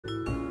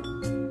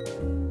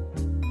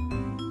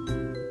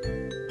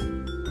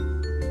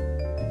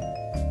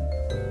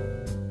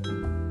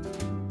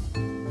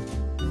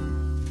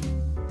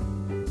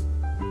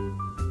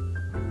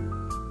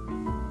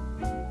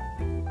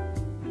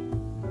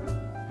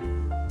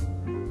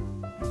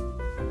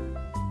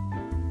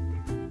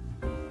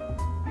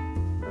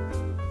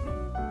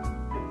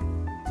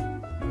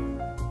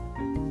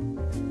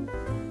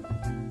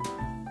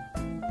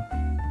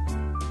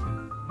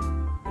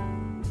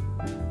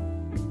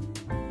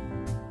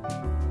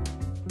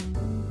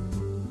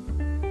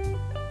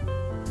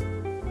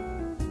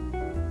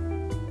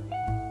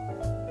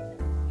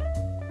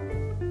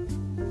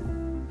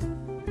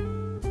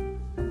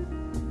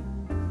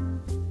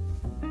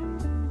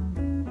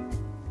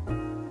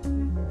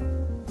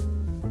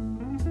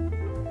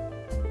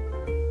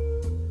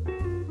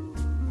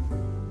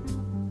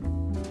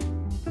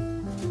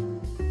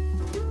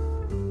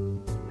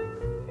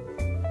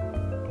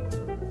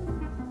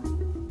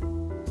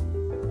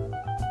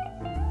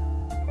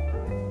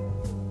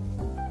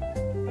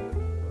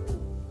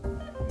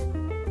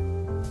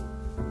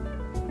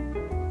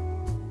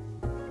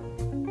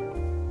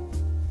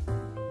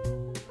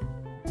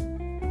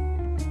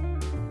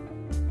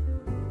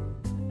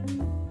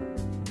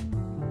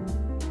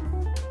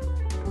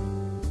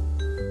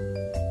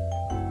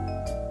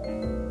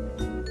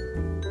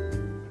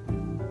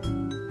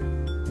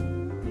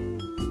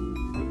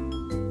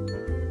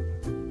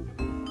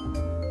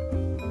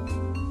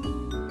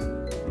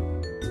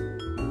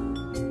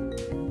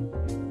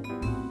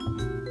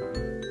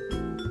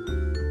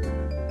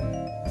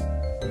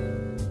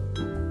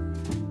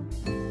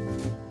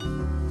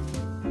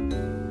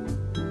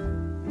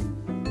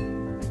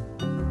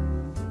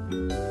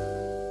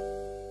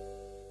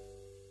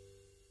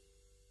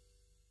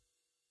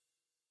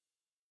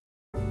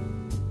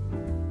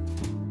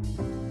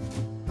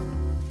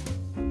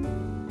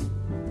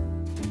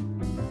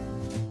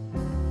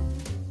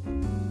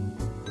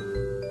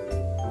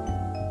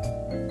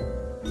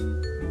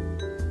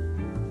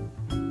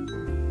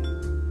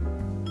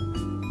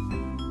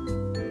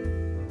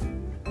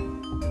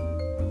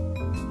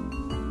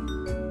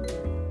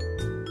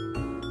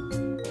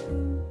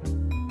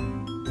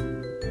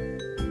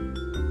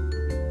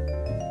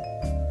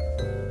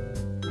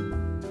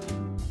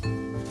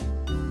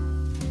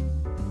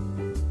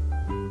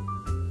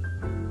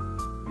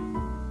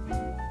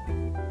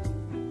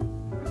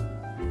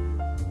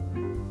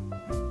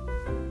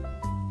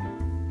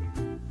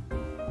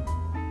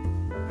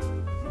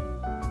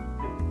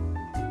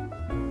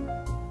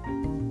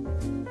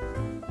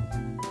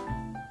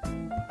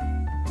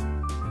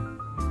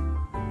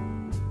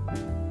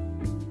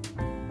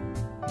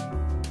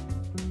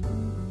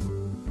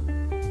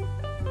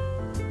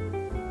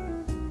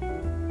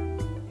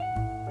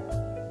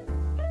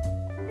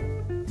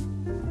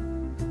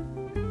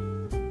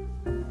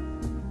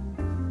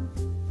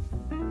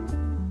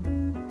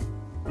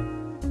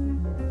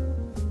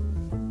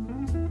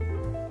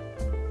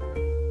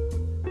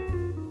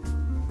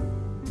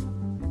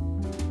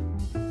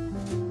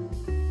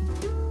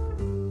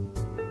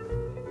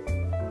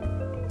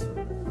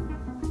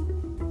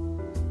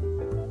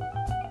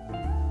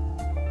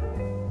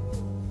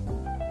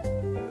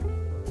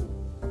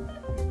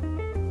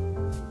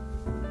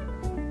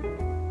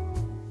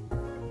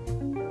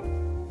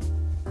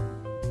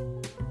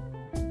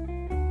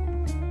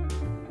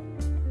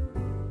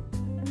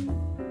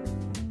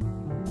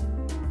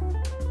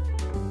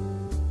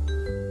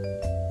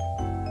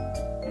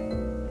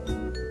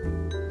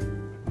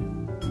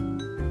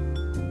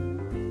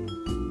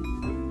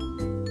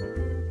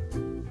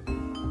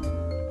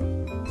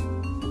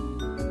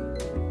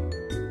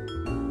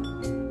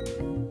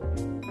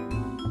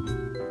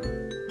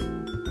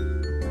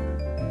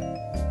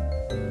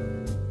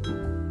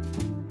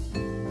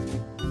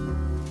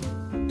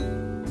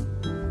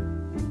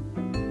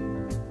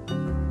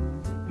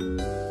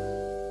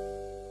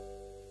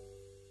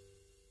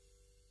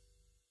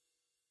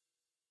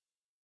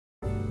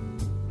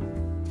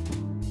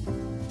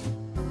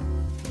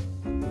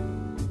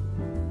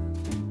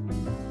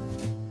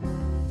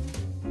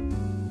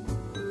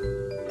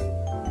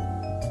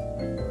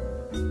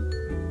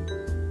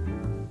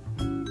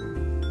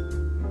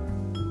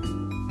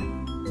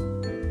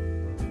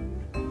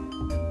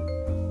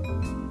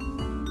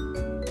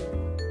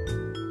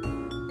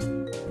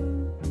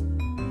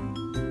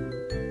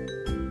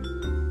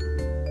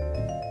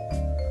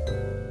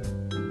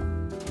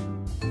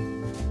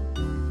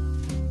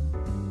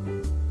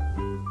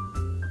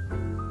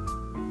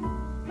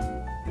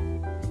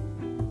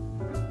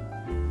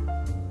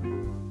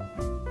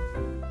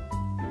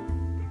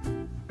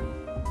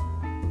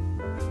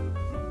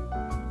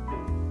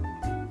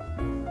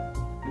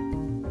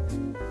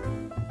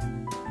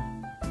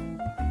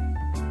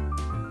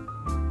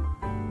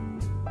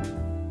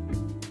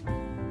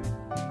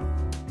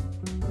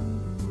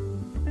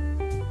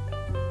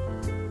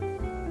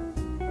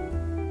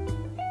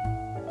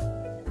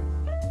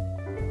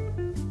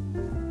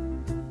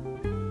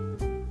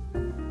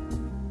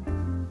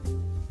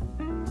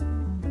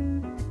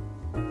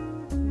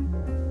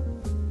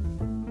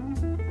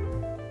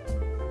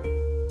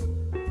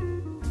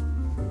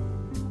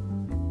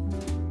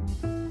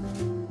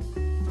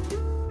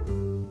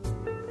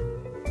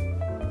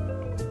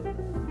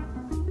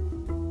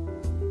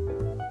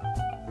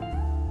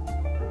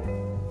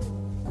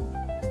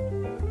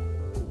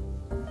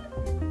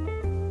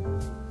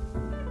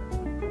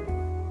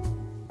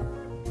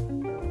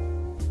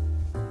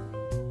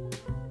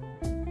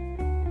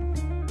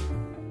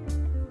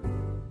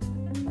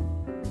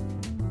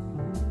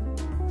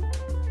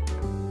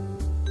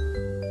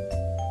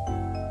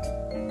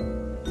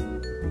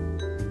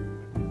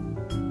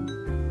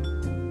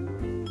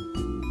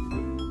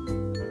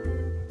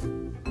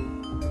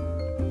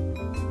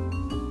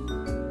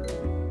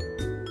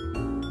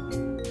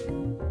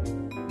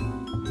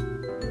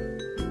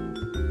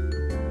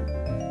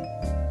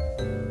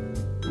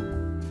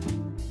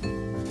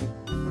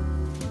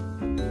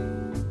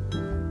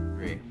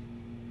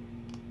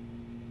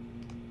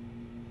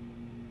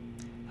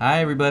Hi,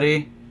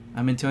 everybody.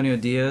 I'm Antonio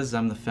Diaz.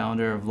 I'm the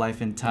founder of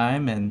Life in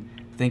Time, and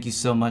thank you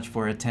so much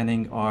for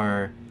attending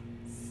our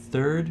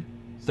third,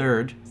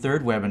 third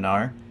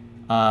webinar.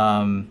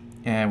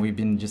 And we've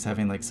been just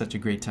having like such a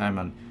great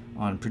time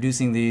on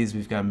producing these.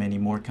 We've got many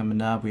more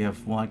coming up. We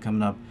have one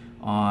coming up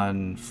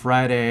on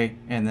Friday,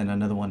 and then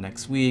another one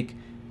next week.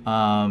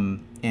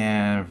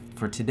 And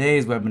for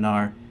today's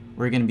webinar,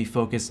 we're going to be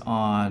focused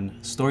on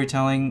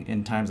storytelling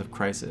in times of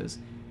crisis.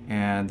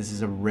 And this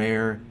is a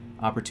rare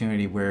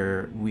opportunity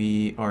where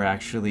we are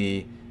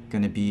actually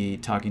going to be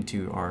talking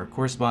to our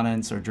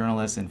correspondents or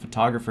journalists and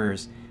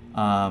photographers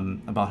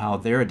about how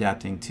they're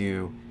adapting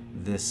to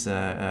this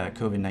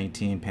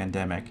COVID-19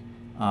 pandemic.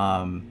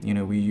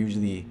 We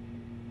usually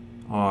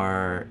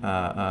are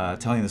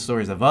telling the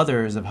stories of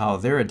others of how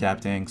they're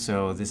adapting,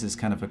 so this is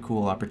kind of a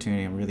cool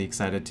opportunity. I'm really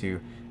excited to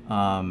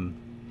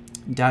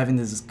dive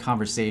into this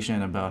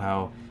conversation about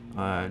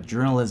how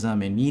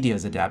journalism and media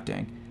is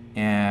adapting.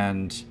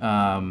 And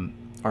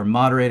our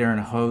moderator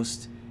and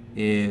host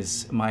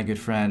is my good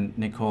friend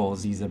Nicole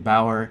Ziza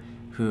Bauer,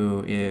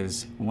 who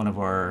is one of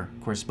our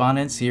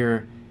correspondents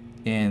here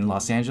in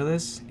Los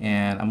Angeles,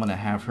 and I'm going to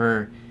have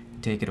her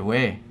take it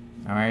away.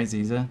 All right,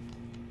 Ziza.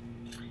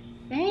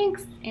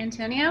 Thanks,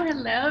 Antonio.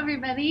 Hello,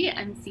 everybody.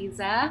 I'm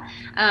Ziza.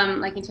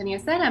 Like Antonio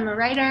said, I'm a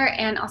writer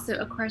and also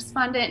a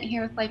correspondent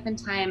here with Life in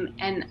Time,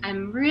 and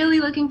I'm really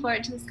looking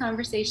forward to this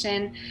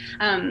conversation.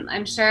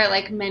 I'm sure,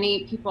 like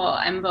many people,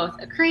 I'm both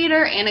a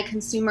creator and a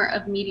consumer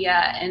of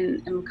media,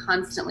 and I'm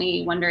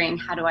constantly wondering,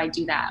 how do I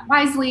do that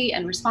wisely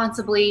and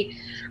responsibly?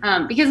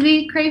 Because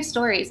we crave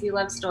stories. We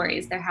love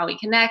stories. They're how we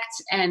connect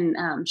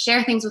and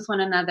share things with one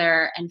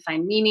another and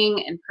find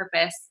meaning and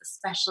purpose,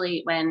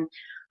 especially when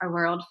our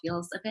world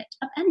feels a bit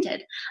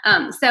upended.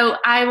 So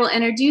I will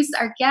introduce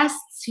our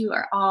guests, who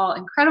are all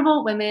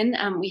incredible women.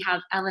 We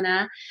have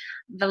Elena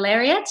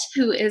Valeriote,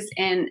 who is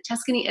in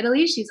Tuscany,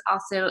 Italy. She's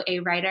also a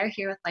writer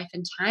here with Life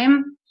in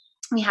Time.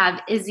 We have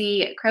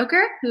Issy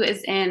Croker, who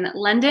is in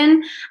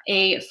London,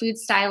 a food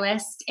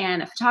stylist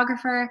and a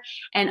photographer,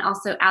 and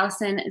also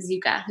Allison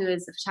Zaucha, who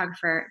is a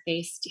photographer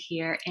based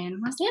here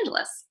in Los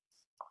Angeles.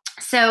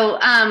 So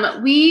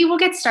we will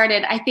get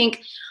started. I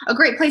think a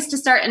great place to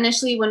start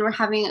initially when we're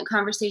having a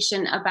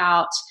conversation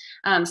about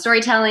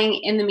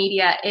storytelling in the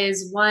media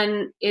is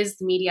the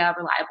media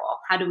reliable?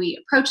 How do we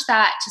approach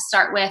that to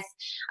start with?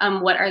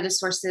 What are the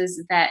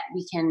sources that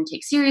we can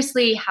take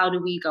seriously? How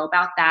do we go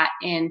about that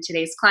in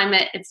today's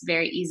climate? It's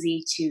very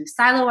easy to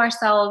silo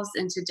ourselves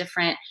into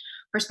different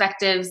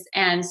perspectives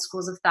and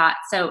schools of thought.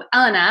 So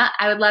Elena,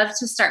 I would love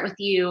to start with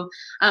you.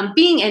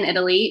 Being in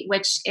Italy,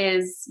 which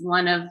is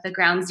one of the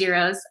ground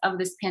zeros of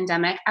this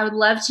pandemic, I would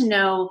love to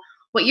know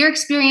what your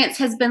experience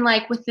has been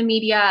like with the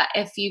media,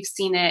 if you've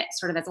seen it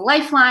sort of as a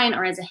lifeline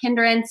or as a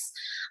hindrance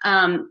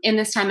in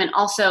this time, and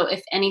also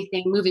if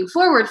anything moving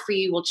forward for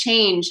you will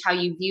change how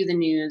you view the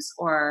news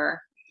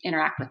or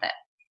interact with it.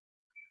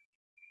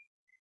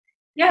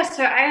 Yeah,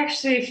 so I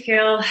actually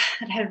feel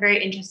I had a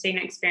very interesting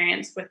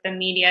experience with the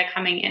media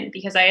coming in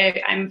because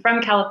I'm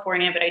from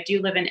California, but I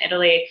do live in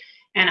Italy.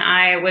 And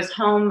I was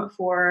home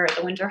for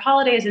the winter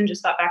holidays and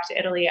just got back to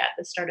Italy at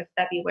the start of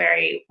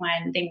February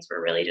when things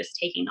were really just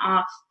taking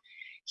off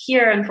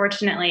here,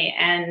 unfortunately.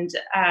 And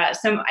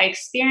so I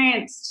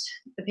experienced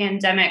the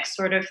pandemic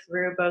sort of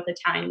through both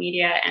Italian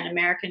media and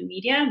American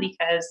media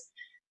because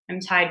I'm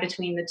tied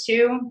between the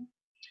two.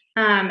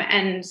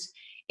 And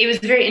it was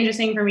very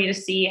interesting for me to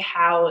see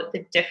how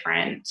the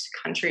different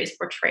countries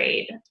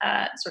portrayed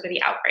sort of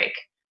the outbreak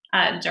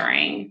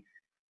during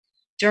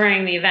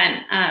the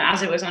event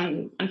as it was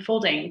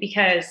unfolding.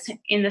 Because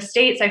in the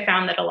States, I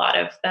found that a lot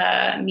of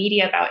the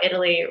media about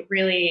Italy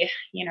really,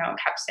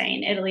 kept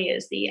saying Italy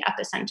is the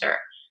epicenter,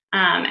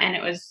 and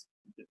it was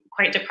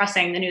quite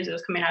depressing, the news that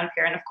was coming out of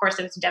here. And of course,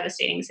 it was a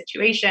devastating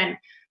situation.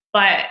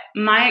 But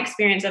my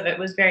experience of it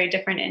was very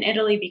different in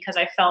Italy because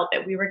I felt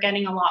that we were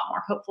getting a lot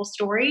more hopeful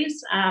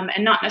stories,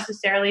 and not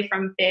necessarily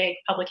from big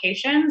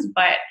publications,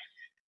 but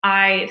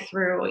I,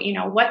 through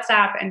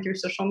WhatsApp and through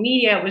social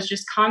media, was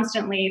just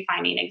constantly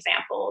finding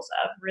examples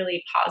of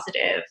really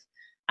positive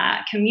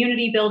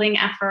community building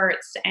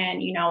efforts, and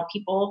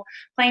people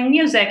playing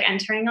music and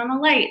turning on the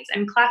lights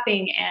and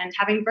clapping and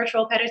having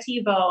virtual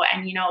aperitivo,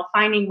 and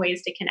finding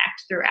ways to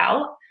connect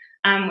throughout,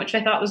 which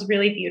I thought was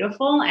really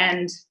beautiful.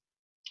 And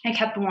I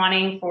kept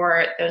wanting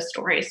for those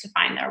stories to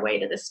find their way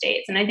to the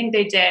States. And I think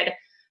they did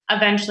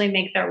eventually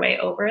make their way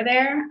over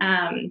there.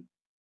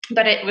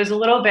 But it was a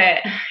little bit,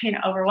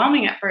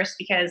 overwhelming at first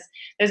because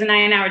there's a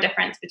 9-hour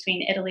difference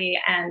between Italy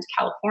and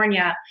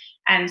California.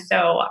 And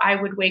so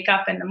I would wake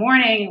up in the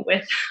morning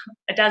with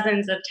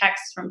dozens of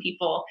texts from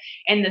people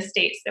in the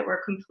States that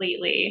were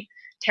completely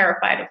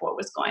terrified of what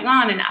was going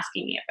on and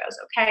asking me if I was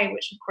okay,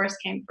 which of course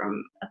came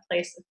from a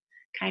place of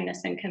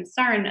kindness and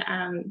concern.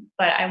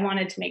 But I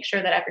wanted to make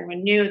sure that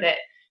everyone knew that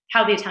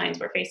how the Italians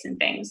were facing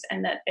things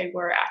and that they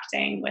were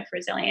acting with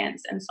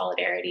resilience and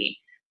solidarity.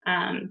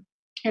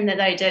 And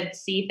that I did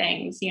see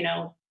things,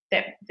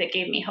 that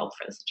gave me hope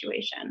for the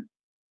situation.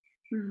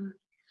 Mm-hmm.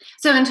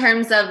 So in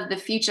terms of the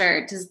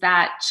future, does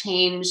that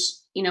change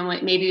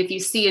maybe if you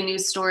see a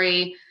news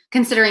story,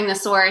 considering the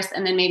source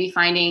and then maybe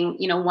finding,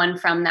 one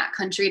from that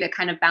country to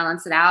kind of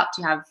balance it out.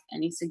 Do you have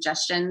any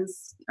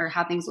suggestions or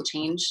how things will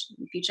change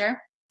in the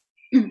future?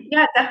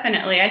 Yeah,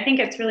 definitely. I think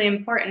it's really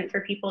important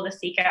for people to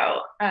seek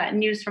out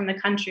news from the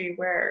country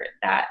where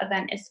that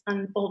event is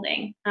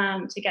unfolding,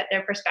 to get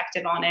their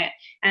perspective on it,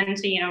 and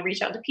to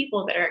reach out to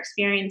people that are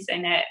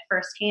experiencing it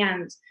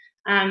firsthand,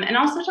 and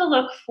also to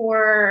look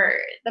for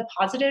the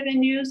positive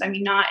in news. I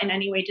mean, not in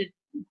any way to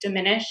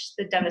diminish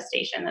the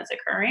devastation that's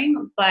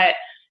occurring, but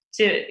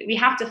we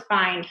have to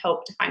find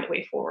hope, to find a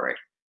way forward.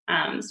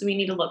 So we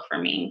need to look for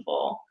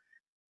meaningful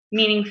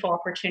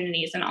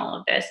opportunities in all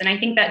of this. And I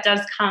think that does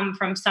come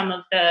from some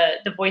of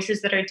the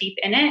voices that are deep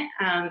in it,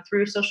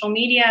 through social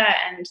media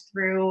and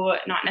through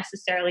not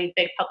necessarily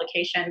big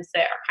publications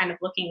that are kind of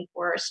looking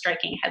for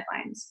striking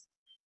headlines.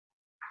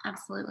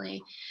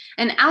 Absolutely.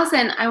 And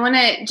Allison, I want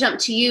to jump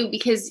to you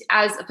because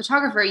as a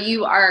photographer,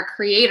 you are a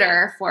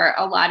creator for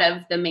a lot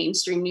of the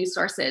mainstream news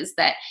sources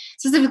that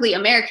specifically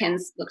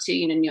Americans look to,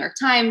 New York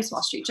Times,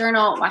 Wall Street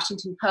Journal,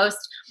 Washington Post.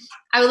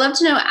 I would love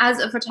to know, as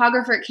a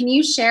photographer, can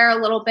you share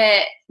a little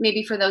bit,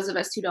 maybe for those of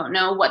us who don't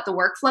know, what the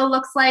workflow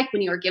looks like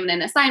when you are given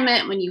an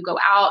assignment, when you go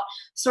out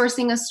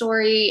sourcing a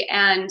story,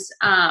 and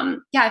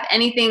if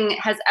anything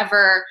has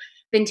ever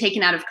been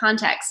taken out of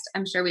context.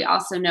 I'm sure we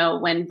also know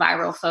when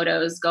viral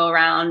photos go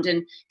around,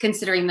 and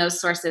considering those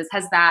sources,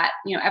 has that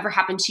ever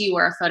happened to you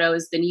where a photo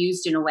has been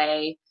used in a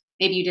way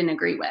maybe you didn't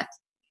agree with?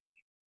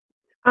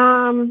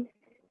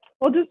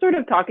 Well, just sort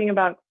of talking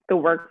about the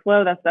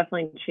workflow, that's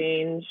definitely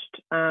changed.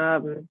 A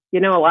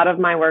lot of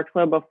my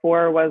workflow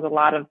before was a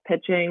lot of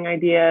pitching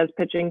ideas,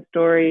 pitching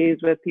stories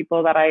with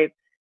people that I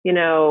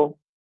know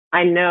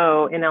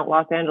in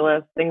Los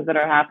Angeles, things that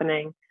are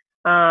happening.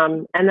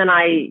 And then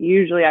I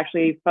usually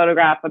actually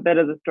photograph a bit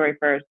of the story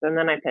first, and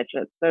then I pitch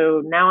it.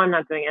 So now I'm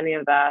not doing any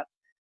of that,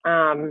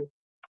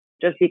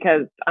 just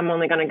because I'm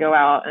only going to go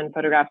out and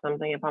photograph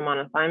something if I'm on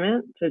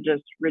assignment, to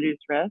just reduce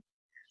risk.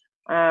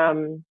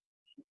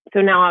 So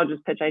now I'll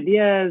just pitch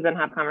ideas and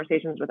have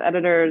conversations with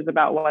editors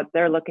about what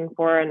they're looking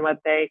for and what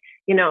they,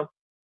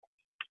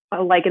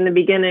 like in the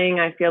beginning,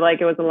 I feel like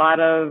it was a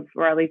lot of,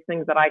 or at least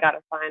things that I got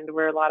assigned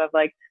were a lot of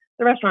like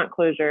the restaurant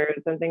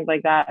closures and things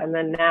like that. And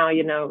then now,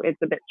 it's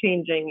a bit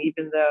changing,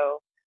 even though,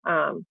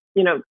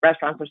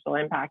 restaurants are still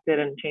impacted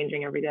and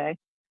changing every day.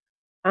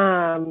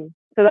 So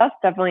that's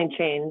definitely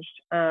changed.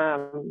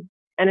 And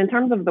in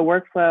terms of the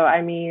workflow,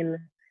 I mean,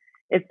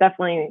 it's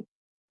definitely,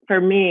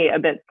 for me, a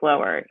bit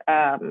slower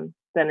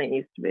than it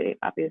used to be,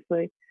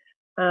 obviously.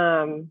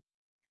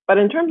 But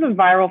in terms of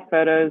viral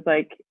photos,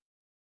 like,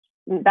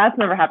 that's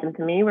never happened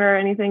to me where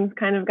anything's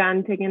kind of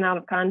gotten taken out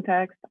of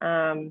context.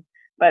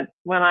 But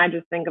when I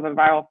just think of a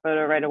viral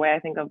photo right away, I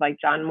think of like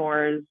John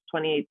Moore's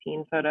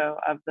 2018 photo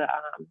of the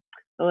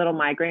little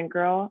migrant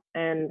girl,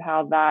 and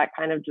how that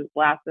kind of just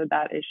blasted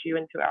that issue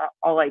into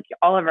all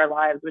of our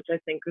lives, which I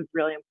think was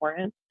really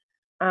important.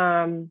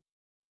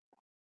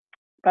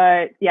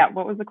 But yeah,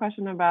 what was the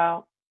question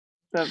about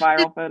the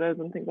viral photos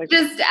and things like that?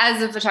 Just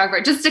as a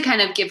photographer, just to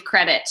kind of give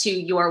credit to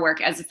your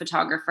work as a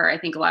photographer, I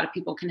think a lot of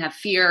people can have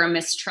fear or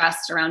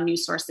mistrust around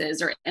news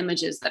sources or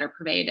images that are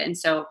purveyed. And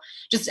so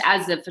just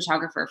as a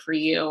photographer for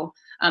you,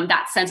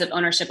 that sense of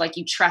ownership, like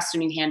you trust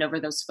when you hand over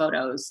those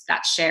photos,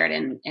 that's shared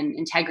in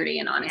integrity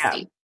and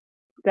honesty.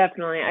 Yeah,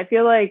 definitely. I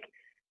feel like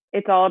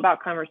it's all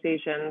about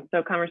conversations.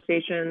 So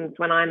conversations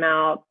when I'm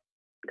out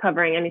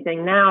covering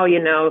anything now,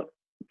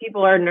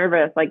 people are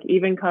nervous, like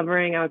even I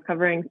was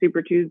covering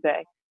Super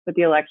Tuesday with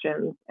the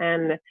elections,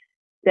 and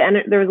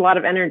there was a lot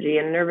of energy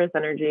and nervous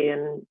energy,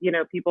 and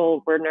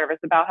people were nervous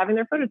about having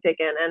their photo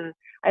taken. And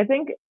I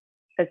think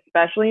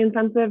especially in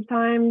sensitive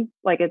times,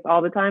 like it's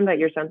all the time that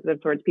you're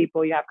sensitive towards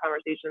people, you have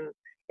conversations.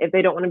 If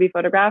they don't want to be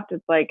photographed,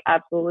 it's like,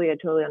 absolutely, I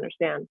totally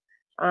understand.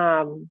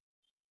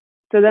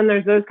 So then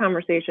there's those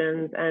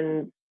conversations,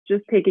 and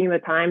just taking the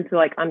time to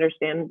like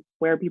understand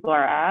where people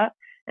are at,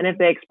 and if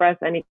they express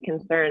any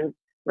concerns,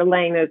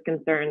 relaying those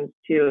concerns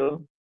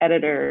to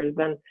editors.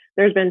 And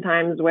there's been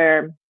times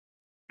where,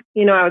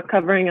 I was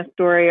covering a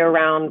story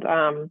around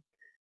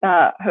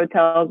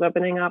hotels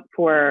opening up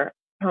for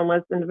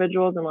homeless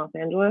individuals in Los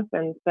Angeles.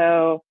 And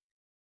so,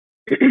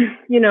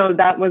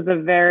 that was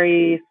a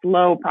very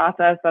slow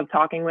process of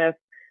talking with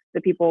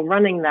the people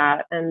running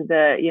that and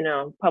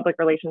the, public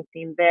relations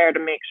team there to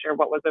make sure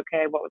what was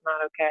okay, what was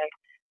not okay.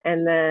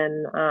 And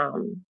then,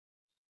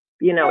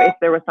 if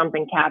there was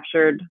something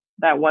captured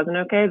that wasn't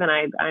okay, then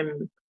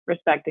I'm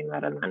respecting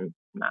that and then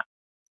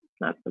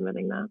not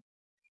submitting that.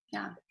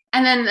 Yeah.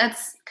 And then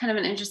that's kind of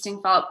an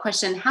interesting follow-up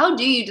question. How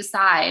do you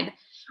decide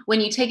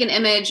when you take an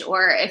image,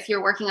 or if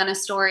you're working on a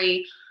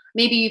story,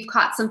 maybe you've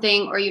caught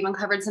something or you've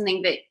uncovered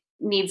something that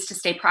needs to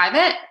stay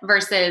private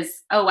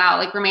versus, oh, wow,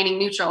 like remaining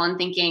neutral and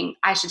thinking,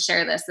 I should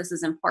share this. This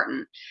is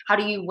important. How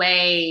do you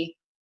weigh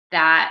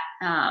that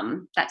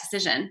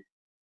decision?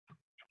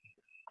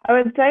 I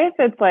would say if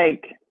it's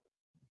like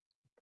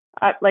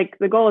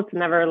the goal is to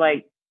never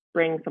like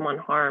bring someone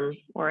harm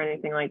or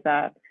anything like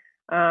that.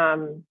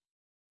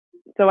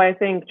 So I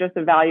think just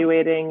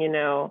evaluating,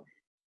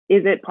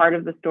 is it part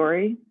of the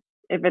story?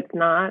 If it's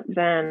not,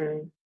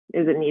 then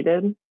is it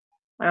needed?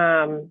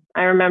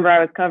 I remember I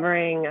was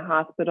covering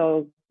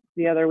hospitals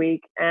the other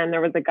week, and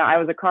there was a guy, I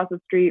was across the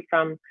street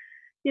from,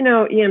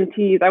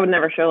 EMTs. I would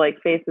never show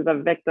like faces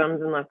of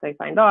victims unless they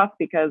signed off,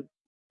 because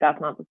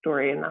that's not the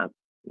story, and that's,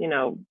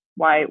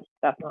 why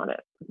that's not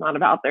it. It's not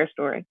about their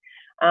story.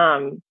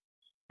 And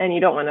you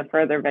don't want to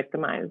further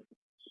victimize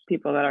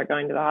people that are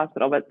going to the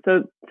hospital. But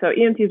so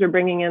EMTs were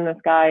bringing in this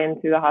guy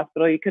into the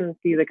hospital. You couldn't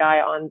see the guy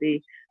on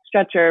the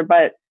stretcher,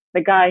 but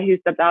the guy who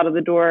stepped out of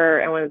the door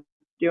and was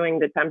doing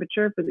the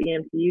temperature for the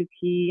EMTs,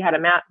 he had a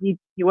mask. He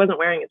wasn't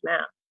wearing his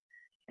mask.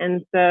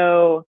 And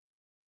so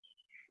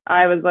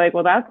I was like,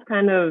 well, that's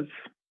kind of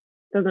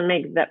doesn't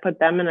put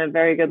them in a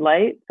very good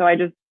light. So I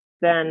just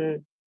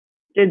then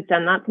did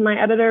send that to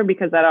my editor,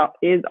 because that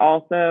is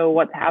also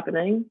what's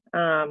happening.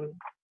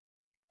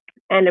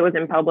 And it was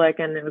in public,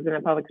 and it was in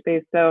a public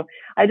space. So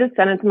I just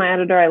sent it to my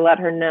editor. I let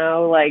her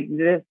know, like,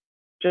 this,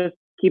 just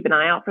keep an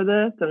eye out for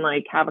this, and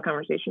like have a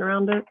conversation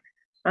around it.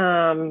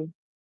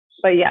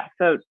 But yeah,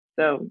 so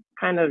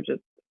kind of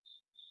just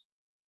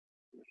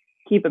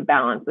keep a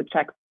balance with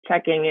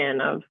checking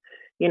in of,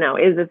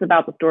 is this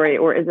about the story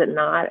or is it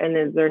not? And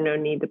is there no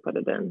need to put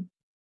it in?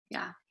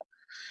 Yeah.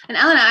 And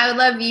Elena, I would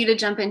love you to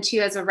jump in too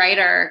as a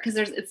writer, because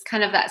it's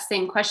kind of that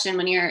same question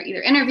when you're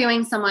either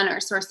interviewing someone or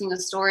sourcing a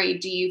story.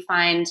 Do you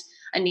find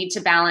a need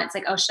to balance,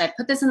 like, oh, should I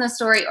put this in the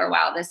story, or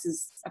wow, this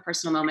is a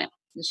personal moment,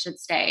 this should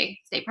stay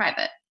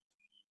private?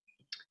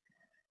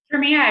 For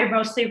me, I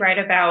mostly write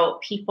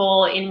about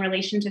people in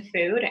relation to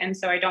food. And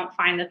so I don't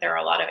find that there are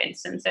a lot of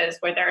instances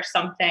where there's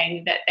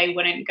something that they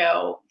wouldn't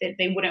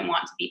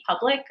want to be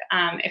public.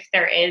 If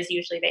there is,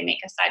 usually they make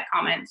a side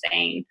comment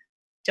saying,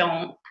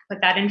 don't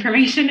put that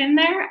information in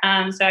there.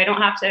 So I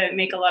don't have to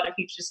make a lot of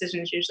huge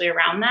decisions usually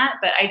around that.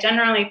 But I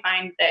generally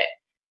find that,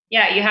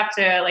 yeah, you have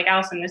to, like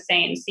Allison was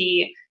saying,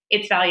 see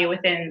its value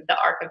within the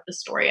arc of the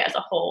story as a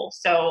whole.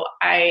 So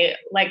I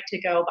like to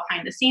go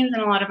behind the scenes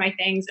in a lot of my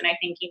things. And I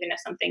think even if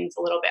something's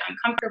a little bit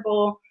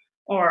uncomfortable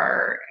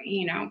or,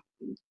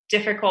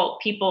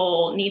 difficult,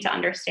 people need to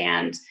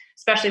understand,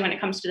 especially when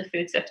it comes to the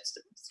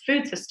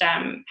food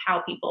system,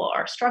 how people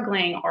are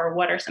struggling or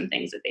what are some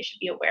things that they should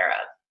be aware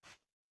of.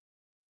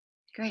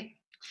 Great.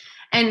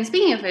 And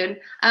speaking of food,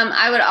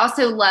 I would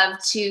also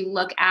love to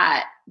look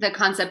at the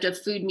concept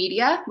of food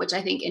media, which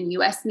I think in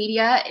US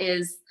media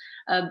is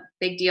a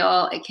big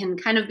deal. It can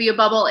kind of be a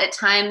bubble at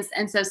times.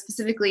 And so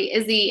specifically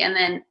Issy and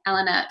then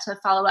Elena, to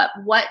follow up,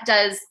 what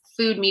does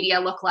food media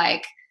look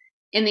like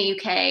in the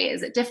UK?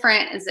 Is it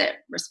different? Is it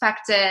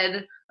respected?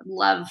 I'd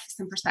love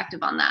some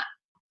perspective on that.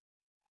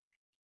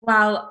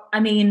 Well,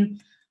 I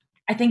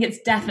think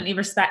it's definitely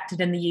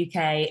respected in the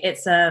UK.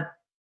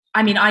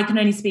 I can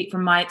only speak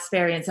from my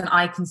experience, and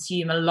I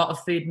consume a lot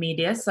of food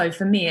media. So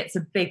for me, it's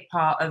a big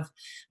part of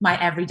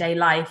my everyday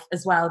life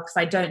as well, because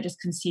I don't just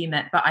consume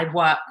it, but I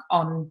work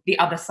on the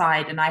other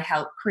side and I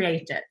help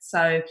create it.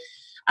 So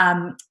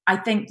I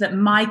think that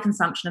my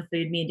consumption of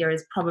food media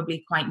is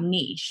probably quite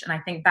niche. And I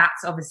think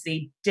that's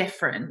obviously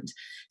different.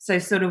 So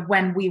sort of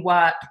when we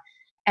work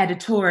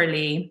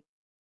editorially,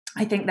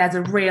 I think there's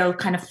a real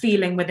kind of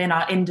feeling within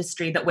our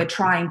industry that we're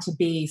trying to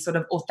be sort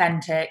of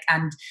authentic.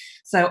 And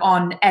so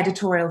on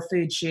editorial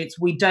food shoots,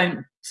 we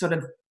don't sort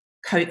of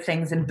coat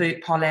things in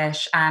boot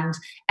polish and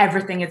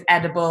everything is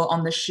edible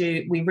on the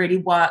shoot. We really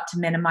work to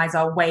minimize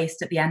our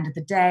waste at the end of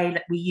the day.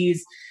 We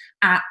use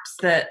apps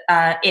that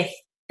if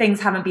things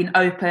haven't been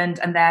opened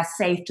and they're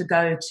safe to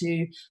go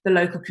to the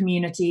local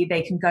community,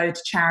 they can go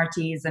to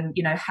charities and,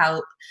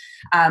 help.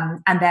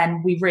 And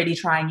then we really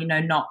try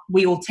and,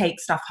 we all take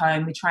stuff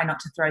home. We try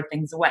not to throw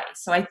things away.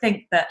 So I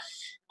think that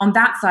on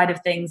that side of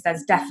things,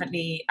 there's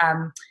definitely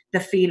the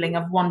feeling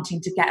of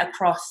wanting to get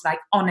across like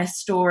honest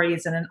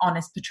stories and an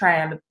honest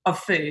portrayal of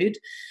food.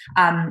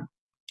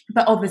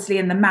 But obviously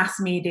in the mass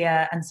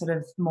media and sort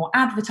of more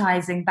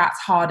advertising, that's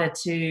harder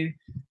to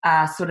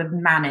sort of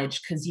manage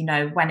because,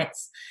 when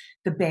it's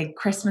the big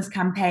Christmas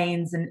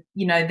campaigns and,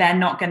 they're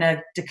not going to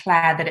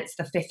declare that it's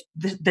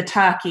the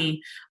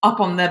turkey up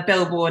on the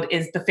billboard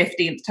is the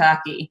 15th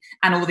turkey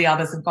and all the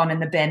others have gone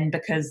in the bin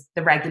because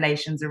the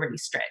regulations are really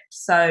strict.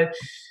 So,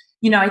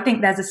 I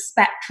think there's a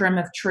spectrum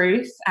of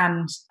truth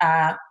and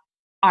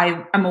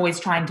I'm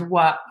always trying to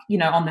work,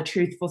 on the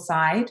truthful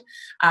side.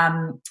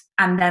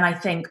 And then I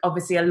think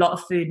obviously a lot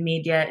of food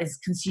media is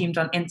consumed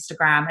on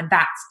Instagram, and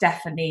that's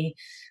definitely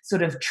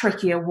sort of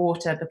trickier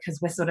water because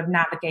we're sort of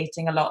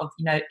navigating a lot of,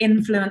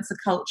 influencer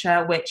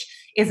culture, which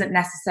isn't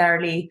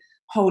necessarily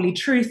wholly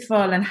truthful.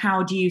 And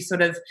how do you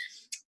sort of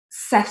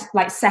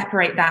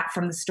separate that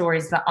from the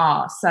stories that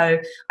are? So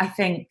I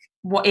think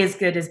what is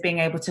good is being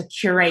able to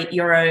curate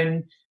your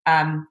own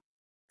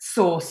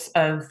source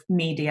of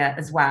media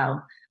as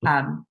well.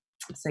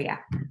 So yeah.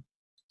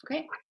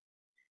 Great.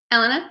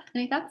 Elena,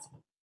 any thoughts?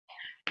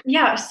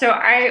 Yeah, so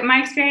my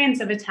experience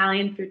of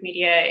Italian food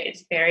media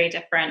is very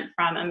different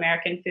from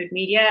American food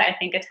media. I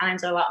think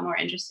Italians are a lot more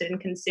interested in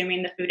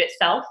consuming the food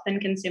itself than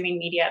consuming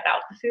media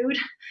about the food.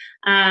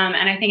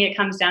 And I think it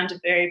comes down to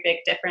very big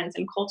difference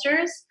in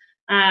cultures.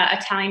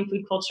 Italian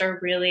food culture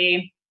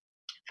really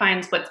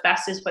finds what's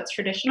best is what's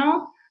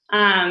traditional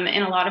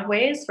in a lot of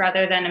ways,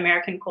 rather than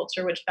American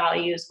culture, which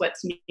values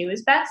what's new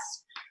is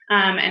best.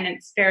 And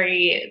it's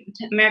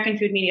American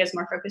food media is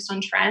more focused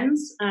on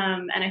trends.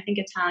 And I think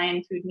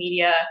Italian food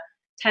media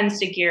tends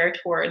to gear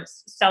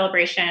towards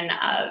celebration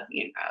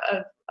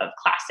of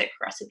classic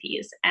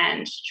recipes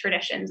and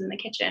traditions in the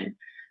kitchen.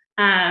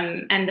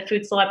 And the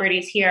food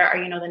celebrities here are,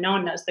 the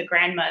nonnas, the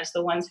grandmas,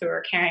 the ones who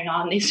are carrying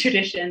on these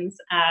traditions.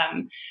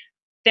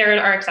 There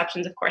are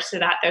exceptions, of course, to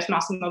that. There's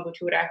Massimo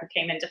Bottura, who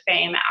came into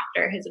fame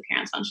after his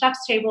appearance on Chef's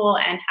Table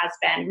and has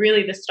been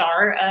really the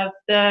star of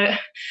the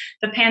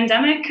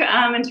pandemic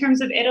in terms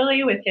of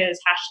Italy, with his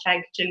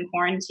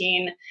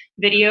 #KitchenQuarantine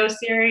video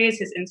series.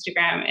 His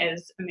Instagram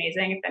is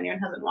amazing. If anyone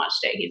hasn't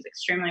watched it, he's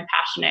extremely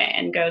passionate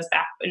and goes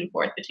back and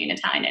forth between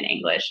Italian and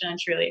English, and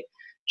it's really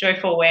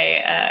joyful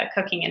way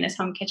cooking in his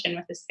home kitchen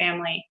with his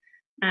family.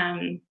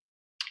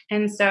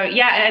 And so,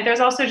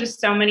 there's also just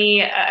so many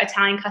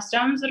Italian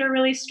customs that are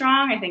really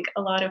strong. I think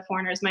a lot of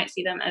foreigners might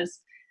see them as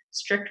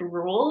strict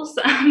rules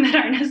that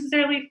aren't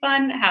necessarily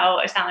fun. How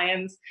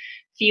Italians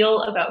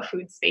feel about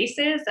food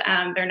spaces.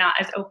 They're not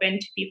as open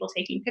to people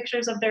taking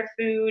pictures of their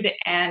food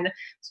and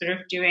sort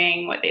of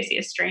doing what they see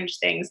as strange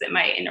things that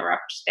might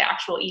interrupt the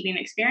actual eating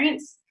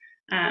experience.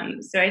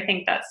 So I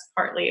think that's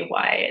partly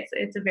why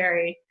it's a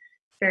very,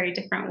 very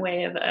different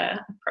way of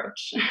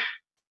approach.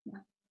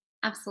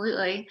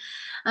 Absolutely.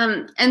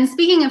 And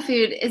speaking of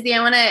food, Issy,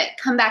 I want to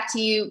come back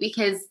to you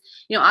because,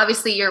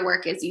 obviously your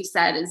work, as you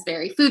said, is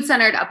very food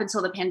centered up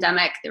until the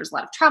pandemic. There was a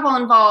lot of travel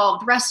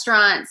involved,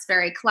 restaurants,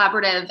 very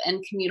collaborative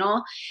and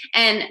communal.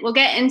 And we'll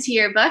get into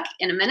your book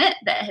in a minute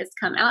that has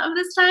come out of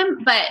this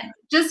time. But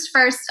just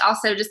first,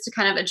 also just to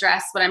kind of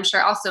address what I'm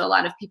sure also a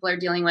lot of people are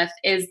dealing with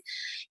is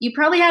you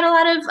probably had a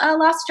lot of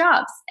lost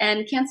jobs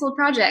and canceled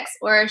projects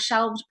or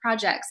shelved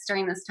projects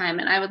during this time.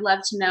 And I would love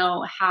to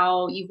know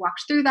how you've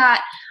walked through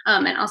that.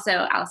 And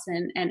also,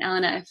 Allison and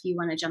Elena, if you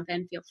want to jump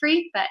in, feel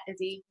free. But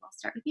Issy, we'll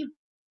start with you.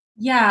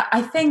 Yeah,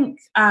 I think,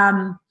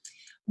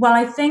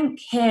 I think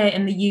here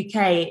in the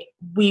UK,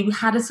 we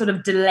had a sort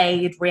of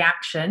delayed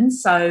reaction.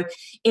 So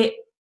it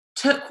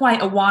took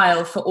quite a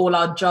while for all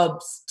our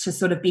jobs to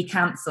sort of be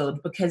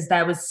cancelled because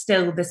there was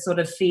still this sort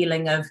of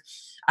feeling of,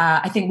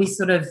 I think we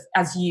sort of,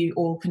 as you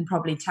all can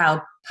probably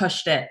tell,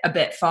 pushed it a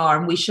bit far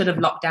and we should have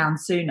locked down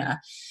sooner.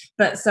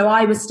 But so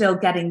I was still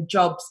getting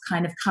jobs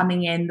kind of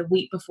coming in the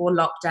week before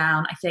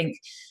lockdown. I think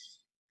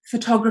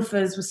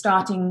photographers were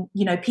starting,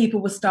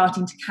 people were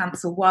starting to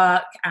cancel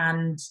work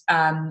and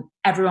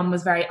everyone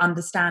was very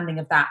understanding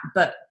of that.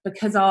 But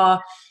because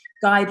our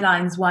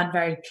guidelines weren't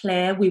very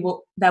clear,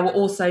 there were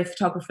also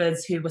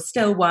photographers who were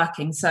still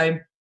working. So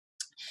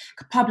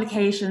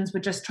publications were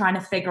just trying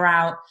to figure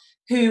out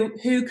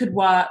who could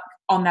work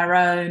on their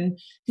own,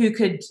 who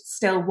could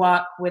still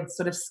work with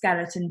sort of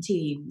skeleton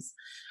teams.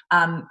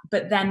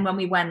 But then when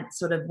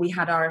we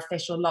had our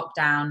official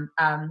lockdown,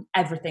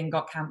 everything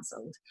got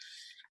cancelled.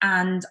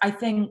 And I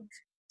think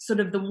sort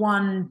of the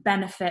one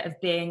benefit of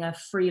being a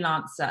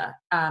freelancer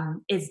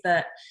is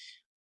that,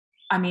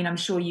 I'm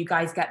sure you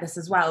guys get this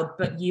as well,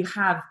 but you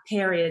have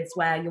periods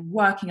where you're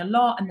working a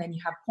lot and then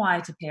you have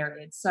quieter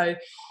periods. So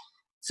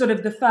sort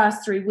of the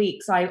first 3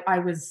 weeks, I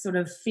was sort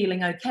of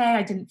feeling okay.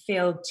 I didn't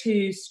feel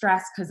too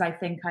stressed because I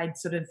think I'd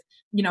sort of,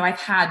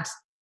 I've had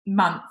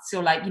months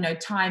or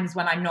times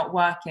when I'm not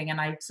working and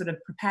I sort of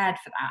prepared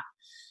for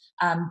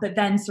that. But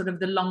then sort of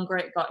the longer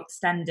it got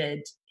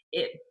extended,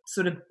 it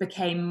sort of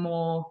became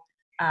more,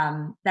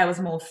 there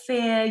was more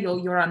fear,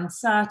 you're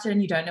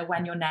uncertain, you don't know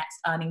when you're next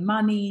earning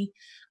money.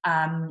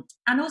 And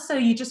also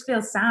you just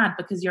feel sad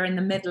because you're in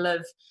the middle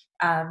of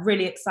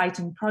really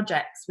exciting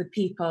projects with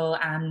people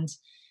and,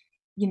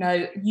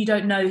 you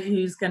don't know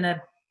who's going to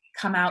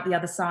come out the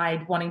other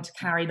side wanting to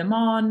carry them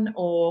on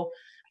or,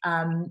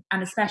 and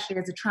especially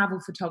as a travel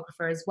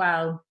photographer as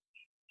well,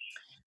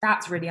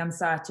 that's really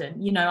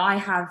uncertain.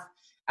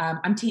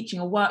 I'm teaching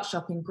a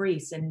workshop in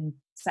Greece in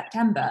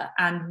September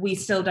and we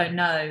still don't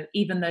know,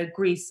 even though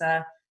Greece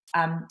are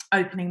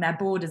opening their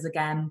borders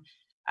again,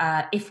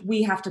 if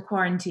we have to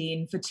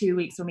quarantine for 2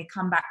 weeks when we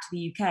come back to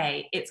the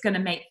UK, it's going to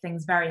make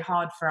things very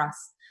hard for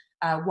us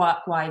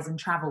work-wise and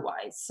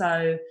travel-wise.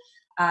 So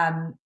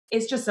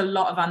it's just a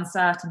lot of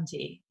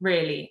uncertainty,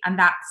 really. And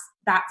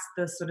that's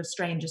the sort of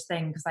strangest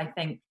thing because I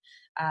think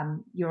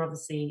you're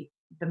obviously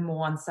the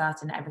more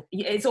uncertain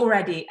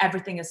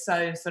everything is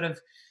so sort of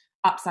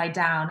upside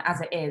down as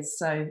it is.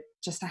 So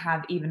just to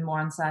have even more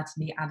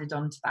uncertainty added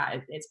on to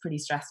that, it's pretty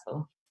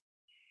stressful.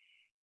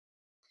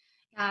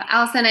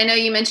 Allison, I know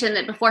you mentioned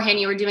that beforehand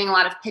you were doing a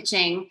lot of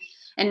pitching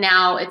and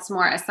now it's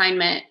more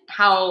assignment.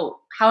 How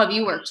have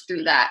you worked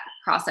through that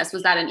process?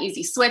 Was that an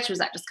easy switch? Was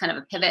that just kind of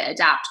a pivot,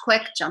 adapt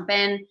quick, jump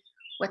in?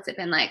 What's it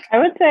been like? I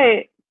would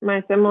say my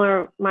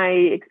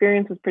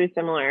experience was pretty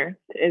similar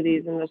to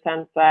Issy's in the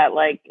sense that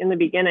in the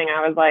beginning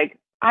I was like,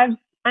 I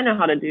know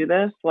how to do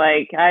this.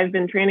 I've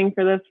been training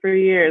for this for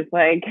years.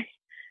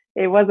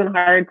 It wasn't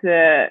hard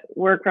to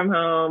work from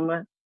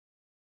home,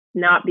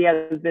 not be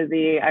as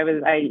busy. I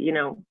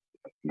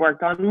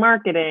worked on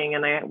marketing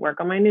and I work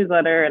on my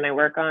newsletter and I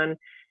work on,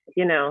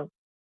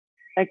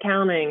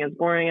 accounting, as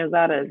boring as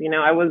that is.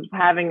 I was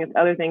having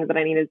other things that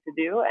I needed to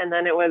do. And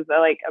then it was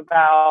like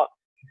about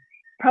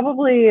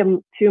probably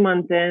 2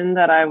 months in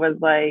that I was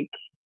like,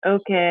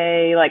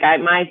 okay, like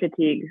my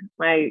fatigue,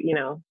 my,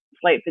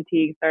 slight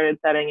fatigue started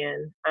setting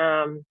in.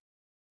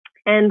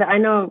 And I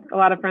know a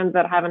lot of friends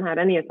that haven't had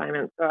any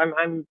assignments. So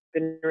I'm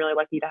been really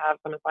lucky to have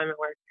some assignment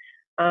work.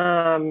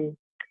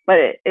 But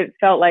it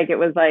felt like it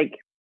was like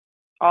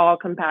all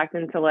compact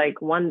into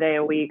like one day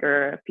a week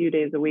or a few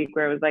days a week,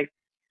 where it was like,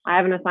 I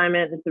have an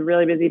assignment, it's a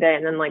really busy day,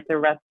 and then like the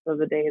rest of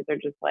the days are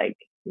just like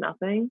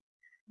nothing.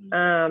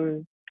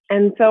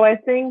 And so I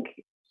think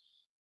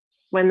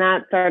when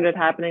that started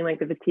happening, like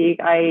the fatigue,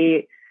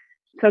 I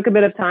took a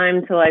bit of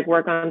time to like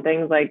work on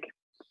things like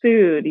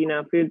food.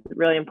 Food's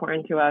really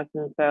important to us.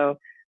 And so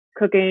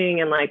cooking,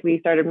 and like we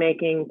started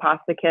making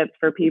pasta kits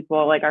for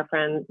people, like our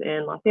friends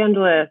in Los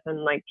Angeles,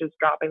 and like just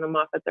dropping them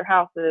off at their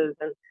houses.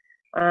 And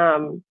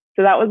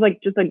so that was like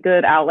just a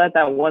good outlet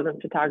that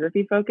wasn't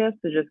photography focused,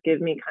 to just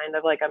give me kind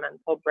of like a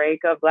mental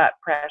break of that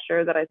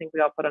pressure that I think we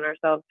all put on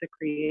ourselves to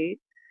create.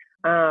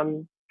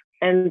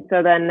 And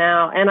so then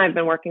now, and I've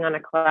been working on a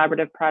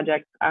collaborative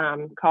project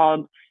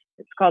called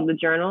The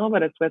Journal,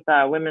 but it's with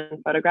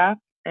women photograph.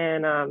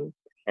 And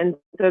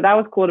so that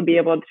was cool to be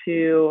able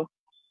to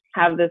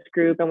have this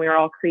group, and we were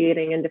all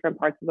creating in different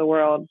parts of the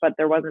world, but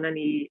there wasn't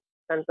any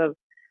sense of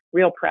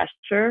real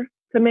pressure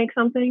to make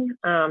something.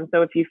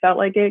 So if you felt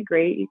like it,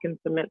 great, you can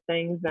submit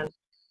things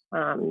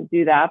and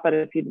do that. But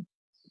if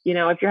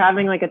if you're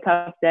having like a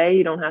tough day,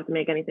 you don't have to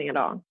make anything at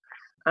all.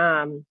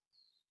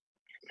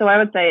 So I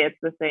would say it's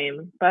the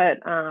same, but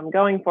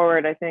going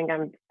forward, I think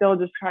I'm still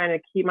just trying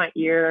to keep my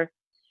ear,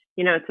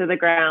 to the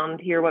ground,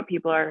 hear what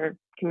people are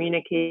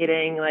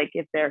communicating. Like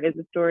if there is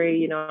a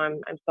story,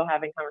 I'm still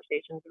having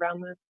conversations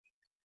around this.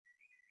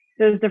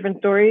 There's different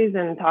stories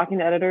and talking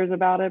to editors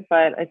about it,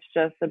 but it's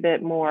just a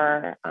bit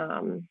more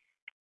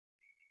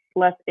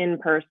less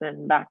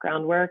in-person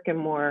background work and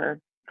more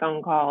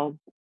phone calls,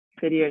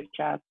 video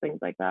chats, things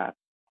like that.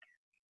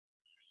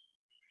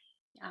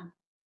 Yeah.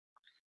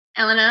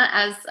 Elena,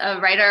 as a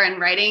writer and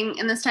writing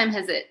in this time,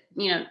 has it,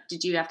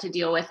 did you have to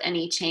deal with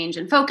any change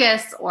in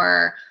focus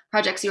or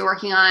projects you were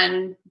working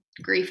on,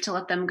 grief to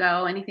let them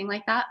go, anything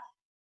like that?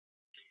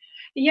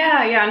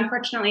 Yeah.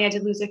 Unfortunately, I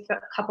did lose a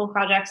couple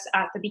projects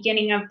at the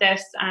beginning of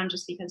this,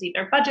 just because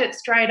either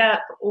budgets dried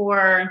up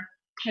or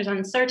there's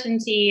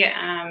uncertainty.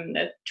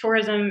 The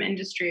tourism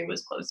industry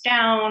was closed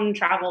down,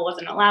 travel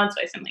wasn't allowed,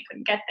 so I simply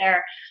couldn't get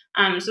there.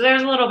 So there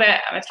was a little bit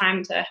of a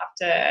time to have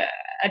to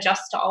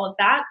adjust to all of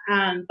that.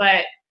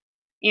 But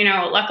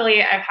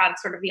luckily I've had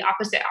sort of the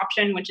opposite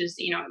option, which is,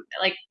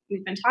 like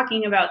we've been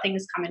talking about,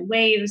 things come in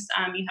waves.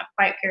 You have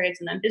quiet periods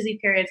and then busy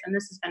periods. And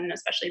this has been an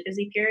especially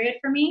busy period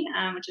for me,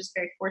 which is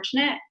very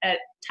fortunate. At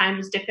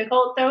times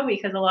difficult though,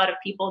 because a lot of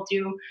people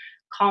do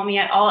call me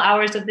at all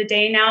hours of the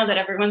day now that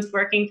everyone's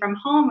working from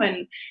home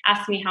and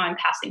ask me how I'm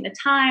passing the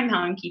time,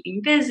 how I'm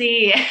keeping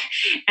busy.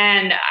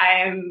 And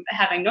I'm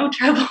having no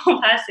trouble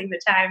passing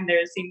the time.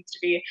 There seems to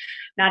be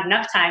not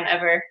enough time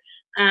ever.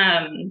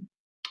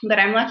 But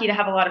I'm lucky to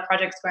have a lot of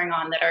projects going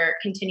on that are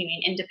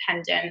continuing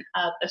independent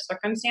of the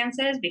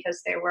circumstances,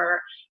 because they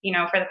were,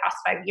 for the past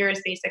 5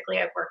 years, basically,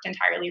 I've worked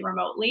entirely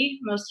remotely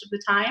most of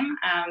the time.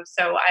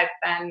 So I've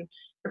been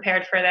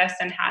prepared for this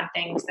and had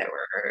things that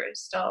were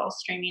still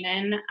streaming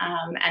in.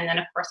 And then,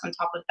 of course, on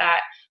top of that,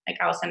 like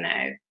Allison,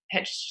 I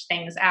pitched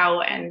things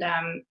out, and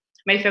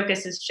my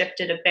focus has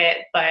shifted a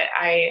bit, but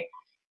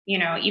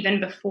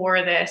even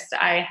before this,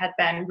 I had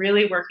been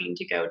really working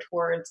to go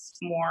towards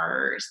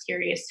more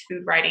serious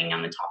food writing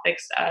on the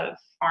topics of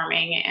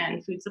farming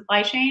and food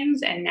supply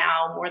chains. And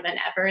now more than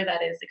ever,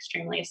 that is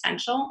extremely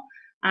essential.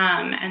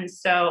 And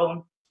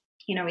so,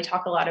 we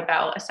talk a lot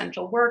about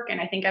essential work, and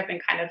I think I've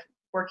been kind of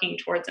working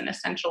towards an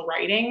essential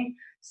writing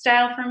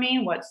style for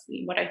me,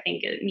 what I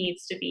think it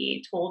needs to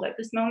be told at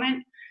this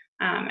moment.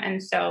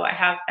 And so I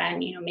have been,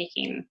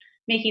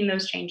 making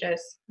those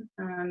changes,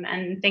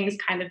 and things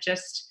kind of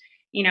just,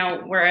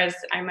 whereas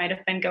I might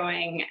have been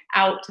going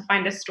out to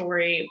find a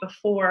story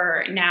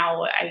before,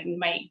 now I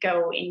might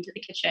go into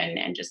the kitchen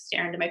and just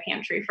stare into my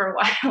pantry for a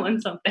while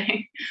and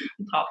something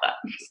pop up.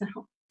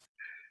 So.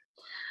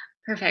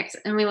 Perfect.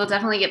 And we will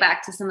definitely get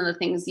back to some of the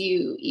things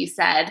you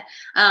said.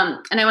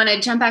 And I want to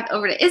jump back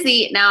over to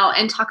Issy now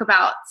and talk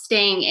about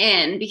staying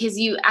in, because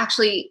you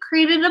actually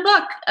created a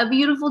book, a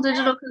beautiful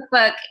digital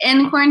cookbook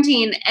in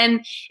quarantine,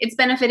 and it's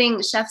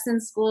benefiting chefs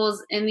in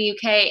schools in the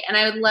UK. And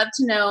I would love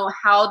to know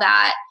how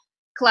that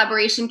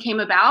collaboration came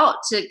about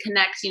to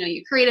connect,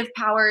 your creative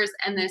powers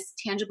and this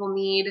tangible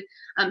need,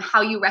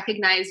 how you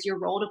recognize your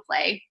role to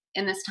play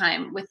in this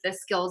time with the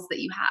skills that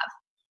you have.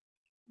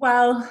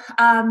 Well,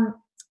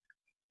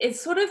 it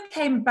sort of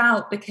came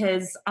about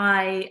because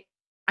I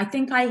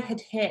think I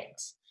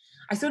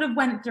sort of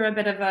went through a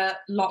bit of a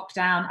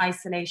lockdown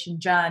isolation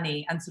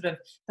journey, and sort of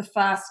the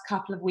first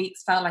couple of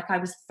weeks felt like I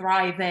was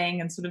thriving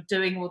and sort of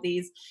doing all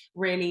these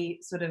really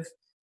sort of,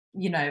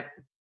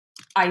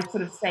 I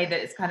sort of say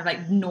that it's kind of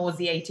like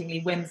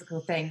nauseatingly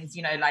whimsical things,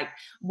 like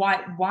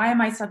why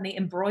am I suddenly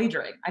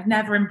embroidering? I've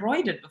never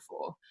embroidered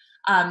before.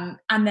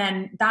 And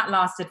then that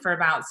lasted for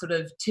about sort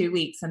of 2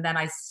 weeks. And then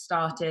I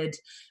started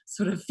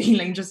sort of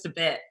feeling just a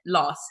bit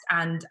lost.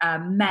 And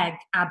Meg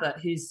Abbott,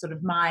 who's sort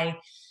of my,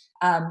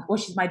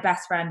 she's my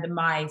best friend and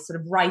my sort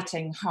of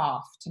writing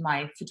half to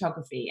my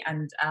photography.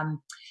 And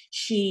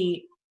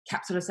she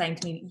kept sort of saying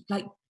to me,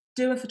 like,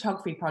 do a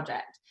photography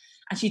project.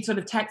 And she'd sort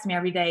of text me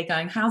every day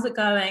going, how's it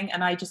going?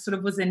 And I just sort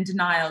of was in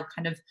denial,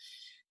 kind of,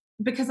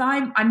 because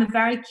I'm a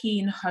very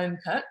keen home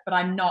cook, but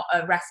I'm not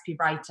a recipe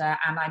writer,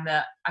 and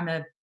I'm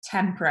a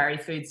temporary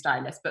food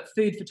stylist, but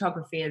food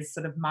photography is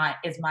sort of my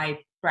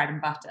bread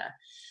and butter.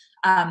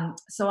 I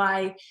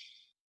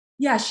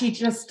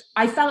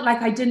felt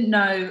like I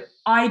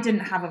didn't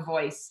have a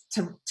voice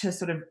to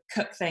sort of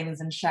cook things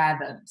and share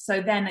them.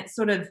 So then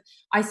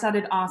I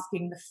started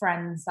asking the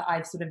friends that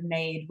I've sort of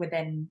made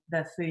within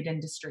the food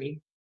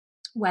industry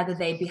whether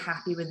they'd be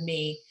happy with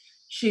me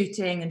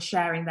shooting and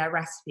sharing their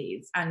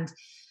recipes. And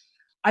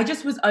I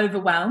just was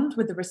overwhelmed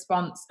with the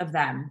response of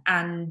them.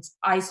 And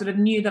I sort of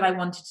knew that I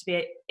wanted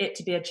it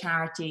to be a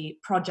charity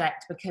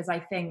project, because I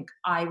think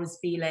I was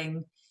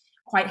feeling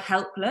quite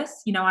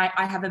helpless. You know,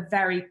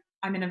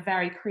 I'm in a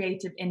very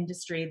creative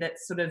industry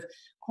that's sort of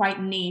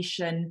quite niche,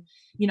 and,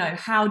 you know,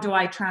 how do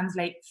I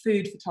translate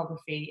food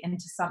photography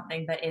into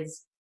something that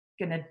is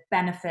going to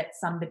benefit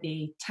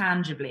somebody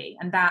tangibly?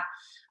 And that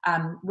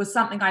was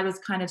something I was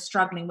kind of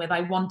struggling with.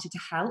 I wanted to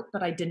help,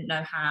 but I didn't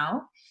know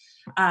how.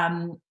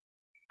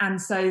 And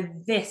so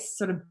this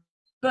sort of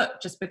book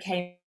just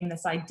became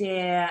this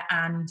idea,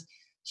 and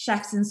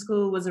Chefs in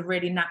School was a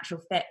really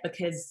natural fit,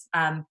 because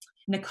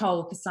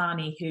Nicole,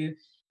 who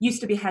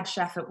used to be head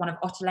chef at one of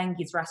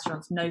Ottolenghi's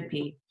restaurants,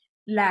 Nopi,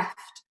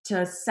 left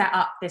to set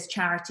up this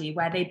charity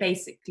where they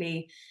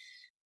basically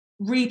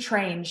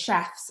retrain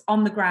chefs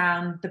on the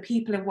ground, the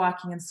people who are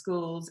working in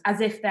schools,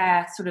 as if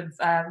they're sort of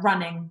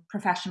running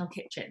professional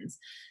kitchens.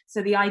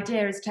 So the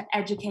idea is to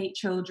educate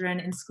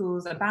children in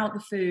schools about the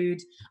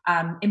food,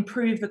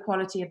 improve the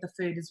quality of the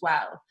food as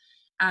well.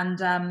 And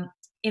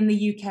in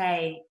the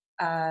UK,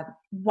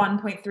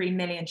 1.3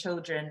 million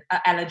children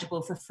are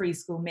eligible for free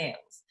school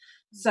meals.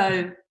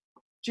 So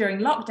during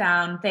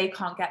lockdown, they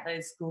can't get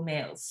those school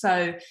meals.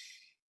 So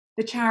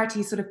the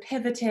charity sort of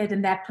pivoted,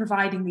 and they're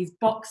providing these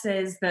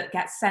boxes that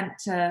get sent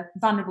to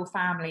vulnerable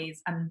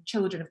families and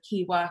children of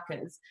key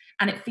workers,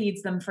 and it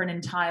feeds them for an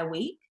entire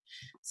week.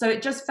 So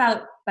it just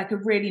felt like a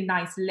really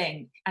nice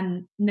link.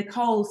 And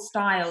Nicole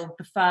styled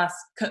the first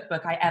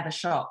cookbook I ever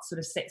shot sort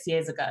of 6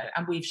 years ago,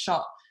 and we've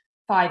shot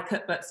 5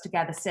 cookbooks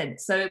together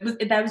since. So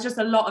there was just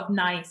a lot of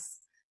nice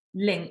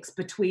links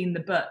between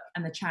the book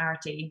and the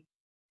charity.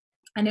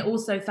 And it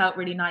also felt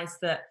really nice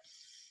that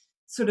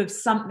sort of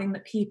something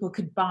that people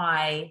could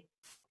buy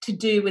to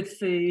do with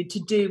food, to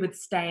do with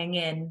staying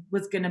in,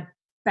 was going to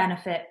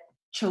benefit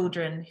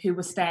children who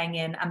were staying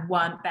in and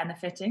weren't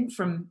benefiting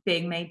from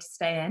being made to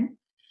stay in.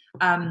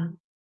 And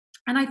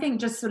I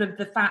think just sort of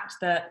the fact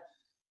that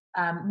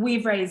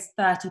we've raised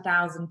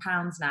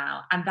 £30,000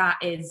 now, and that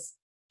is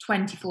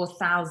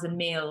 24,000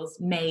 meals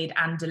made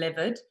and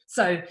delivered.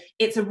 So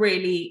it's a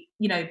really,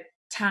 you know,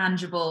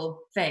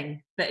 tangible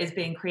thing that is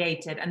being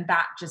created, and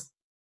that just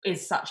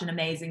is such an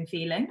amazing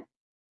feeling.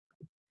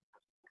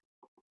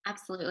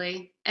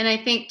 Absolutely. And I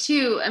think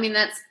too, I mean,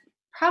 that's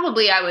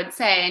probably, I would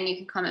say, and you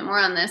can comment more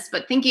on this,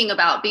 but thinking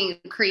about being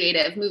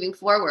creative moving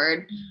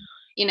forward,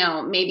 you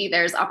know, maybe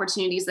there's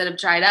opportunities that have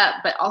dried up,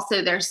 but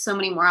also there's so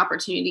many more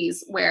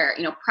opportunities where,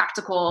 you know,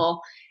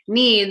 practical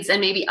needs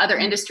and maybe other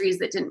industries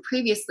that didn't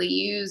previously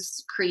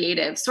use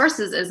creative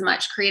sources as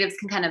much, creatives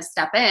can kind of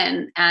step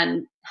in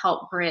and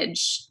help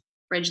bridge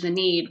the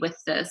need with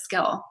the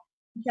skill.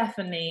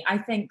 Definitely. I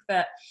think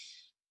that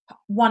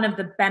one of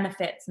the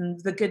benefits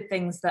and the good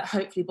things that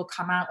hopefully will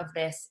come out of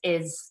this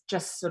is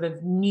just sort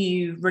of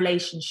new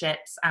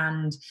relationships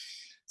and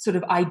sort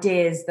of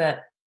ideas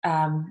that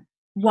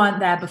weren't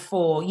there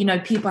before. You know,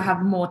 people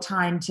have more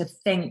time to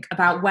think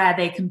about where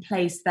they can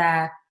place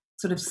their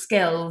sort of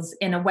skills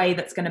in a way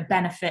that's going to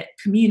benefit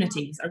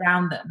communities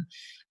around them.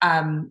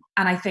 And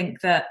I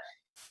think that,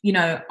 you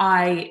know,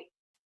 I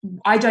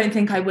don't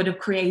think I would have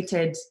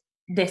created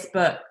this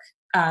book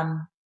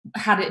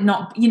had it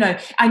not, you know,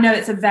 I know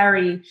it's a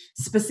very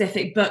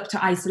specific book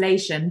to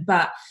isolation,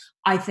 but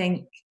I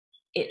think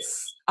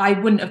I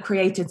wouldn't have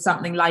created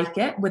something like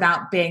it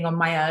without being on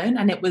my own.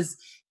 And it was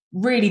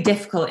really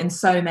difficult in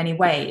so many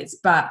ways.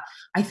 But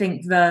I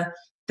think the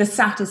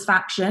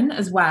satisfaction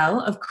as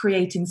well of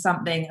creating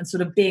something and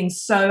sort of being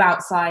so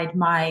outside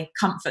my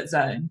comfort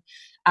zone,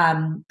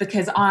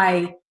 because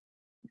I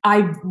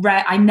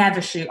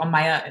never shoot on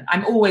my own.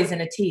 I'm always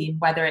in a team,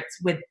 whether it's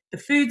with the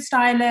food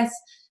stylist,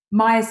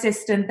 my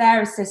assistant,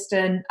 their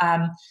assistant,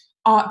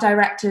 art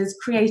directors,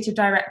 creative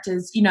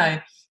directors, you know,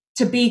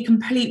 to be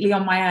completely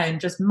on my own,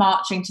 just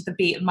marching to the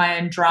beat of my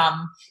own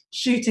drum,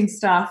 shooting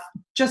stuff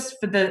just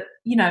for the,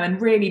 you know,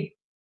 and really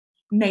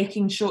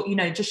making sure, you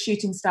know, just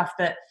shooting stuff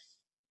that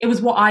it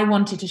was what I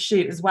wanted to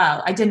shoot as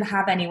well. I didn't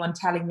have anyone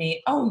telling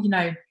me, oh, you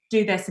know,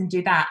 do this and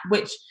do that,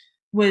 which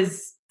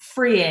was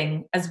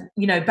freeing, as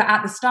you know, but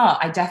at the start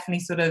I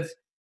definitely sort of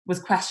was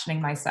questioning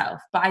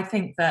myself. But I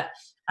think that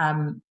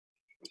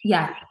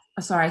Yeah,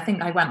 sorry, I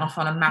think I went off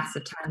on a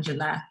massive tangent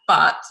there,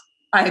 but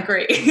I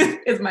agree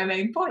is my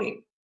main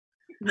point.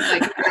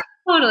 Like,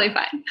 totally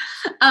fine.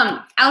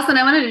 Allison,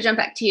 I wanted to jump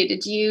back to you.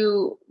 Did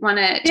you want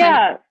to?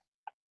 Yeah,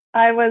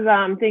 I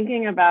was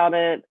thinking about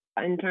it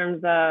in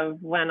terms of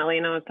when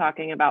Elena was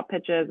talking about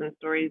pitches and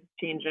stories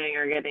changing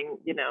or getting,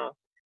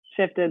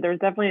 shifted. There's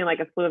definitely like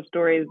a slew of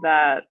stories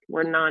that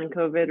were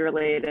non-COVID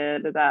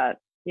related that,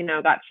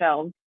 got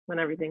shelved when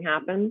everything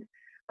happened.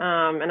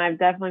 And I've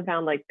definitely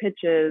found like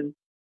pitches,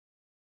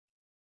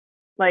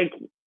 like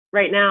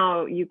right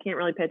now, you can't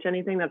really pitch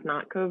anything that's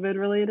not COVID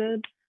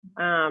related.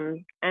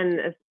 And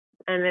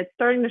it's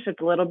starting to shift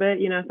a little bit.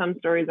 Some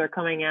stories are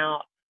coming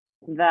out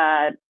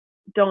that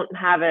don't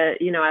have it,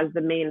 as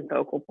the main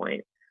focal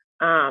point.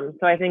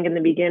 So I think in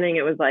the beginning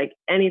it was like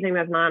anything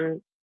that's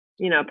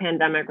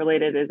pandemic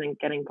related isn't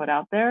getting put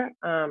out there,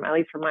 at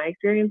least from my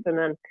experience. And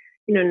then,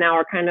 now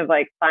we're kind of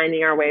like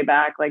finding our way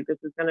back. Like this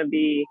is going to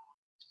be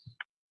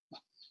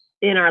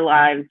in our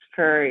lives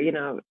for,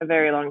 a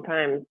very long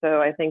time.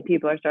 So I think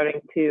people are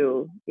starting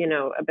to,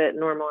 a bit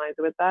normalize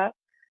with that.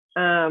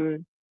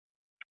 And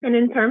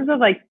in terms of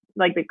like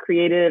the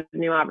creative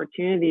new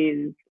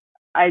opportunities,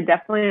 I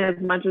definitely,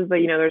 as much as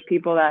there's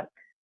people that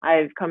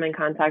I've come in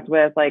contact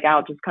with, like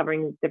out just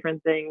covering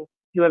different things,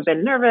 who have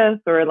been nervous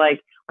or like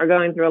are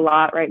going through a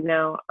lot right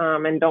now,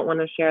 and don't want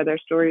to share their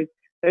stories.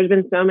 There's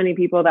been so many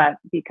people that,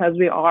 because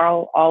we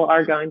all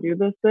are going through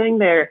this thing,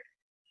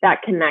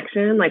 that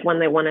connection, like when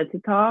they wanted to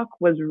talk,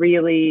 was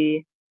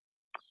really,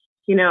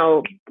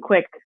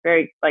 quick,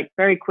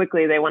 very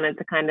quickly, they wanted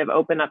to kind of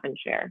open up and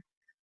share.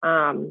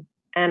 And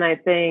I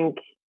think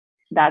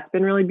that's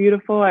been really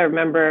beautiful. I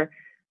remember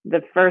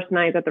the first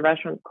night that the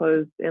restaurants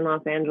closed in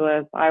Los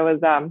Angeles, I was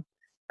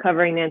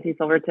covering Nancy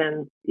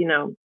Silverton's,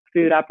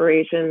 food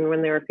operation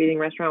when they were feeding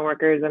restaurant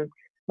workers. And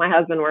my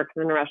husband works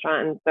in a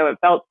restaurant. And so it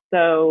felt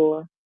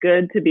so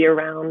good to be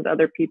around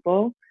other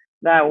people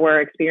that were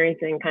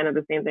experiencing kind of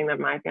the same thing that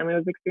my family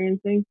was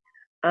experiencing.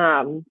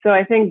 So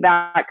I think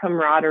that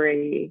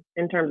camaraderie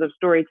in terms of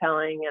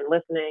storytelling and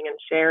listening and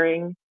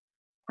sharing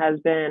has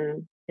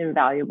been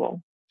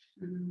invaluable.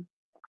 Mm-hmm.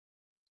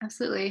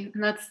 Absolutely.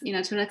 And that's,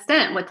 to an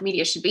extent what the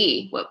media should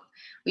be, what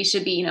we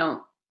should be,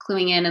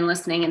 cluing in and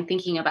listening and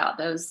thinking about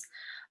those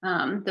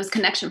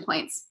connection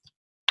points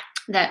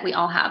that we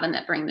all have and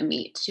that bring the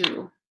meat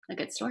to a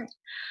good story.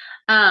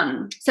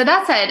 So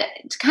that said,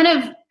 to kind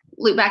of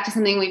loop back to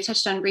something we've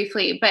touched on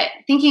briefly, but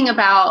thinking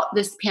about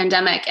this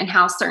pandemic and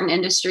how certain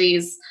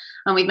industries,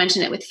 we've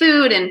mentioned it with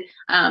food and,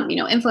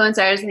 influencers,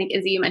 I think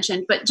Issy, you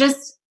mentioned, but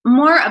just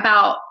more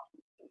about,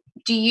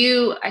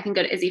 I can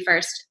go to Issy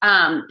first,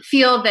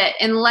 feel that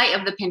in light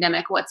of the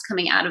pandemic, what's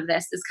coming out of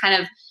this is kind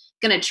of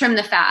going to trim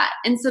the fat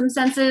in some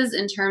senses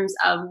in terms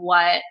of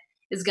what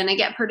is going to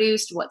get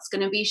produced, what's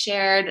going to be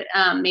shared,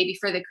 maybe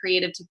for the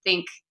creative to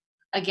think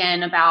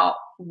again about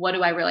what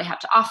do I really have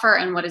to offer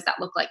and what does that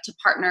look like to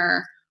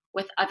partner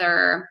with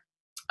other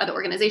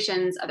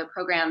organizations, other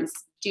programs.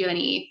 Do you have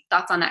any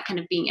thoughts on that, kind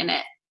of being in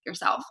it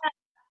yourself?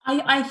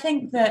 I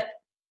think that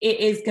it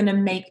is going to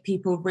make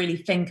people really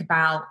think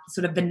about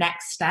sort of the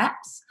next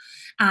steps.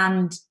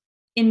 And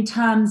in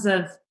terms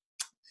of,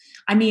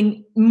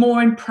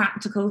 more in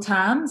practical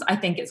terms, I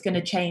think it's going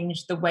to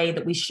change the way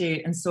that we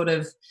shoot and sort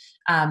of,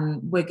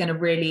 we're going to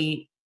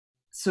really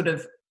sort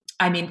of,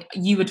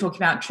 you were talking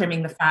about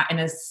trimming the fat in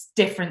a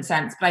different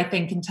sense, but I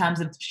think in terms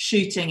of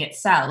shooting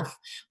itself,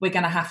 we're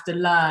going to have to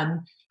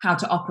learn how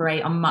to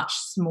operate on much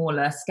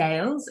smaller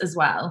scales as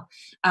well.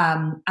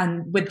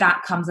 And with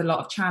that comes a lot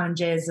of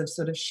challenges of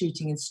sort of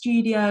shooting in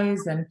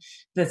studios and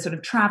the sort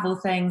of travel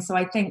thing. So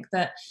I think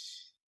that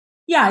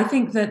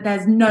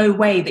there's no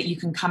way that you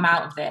can come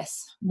out of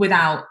this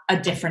without a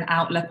different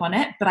outlook on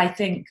it. But I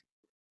think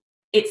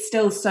it's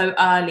still so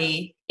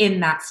early in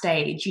that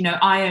stage.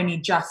 I only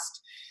just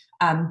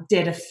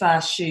did a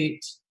first shoot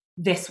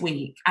this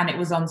week, and it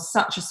was on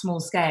such a small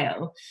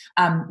scale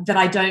that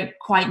I don't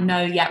quite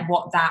know yet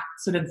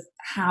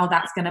how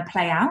that's going to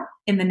play out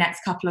in the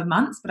next couple of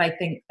months. But I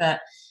think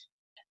that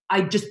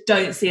I just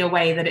don't see a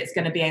way that it's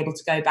going to be able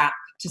to go back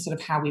to sort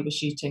of how we were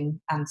shooting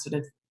and sort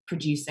of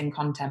producing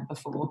content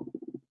before.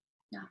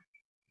 Yeah.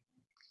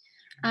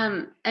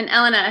 And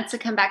Elena, to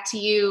come back to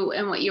you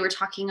and what you were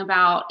talking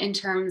about in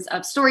terms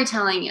of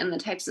storytelling and the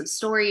types of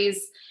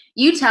stories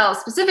you tell,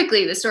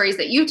 specifically the stories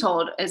that you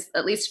told, as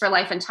at least for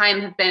Life and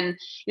Time, have been,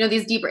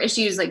 these deeper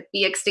issues like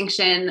bee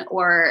extinction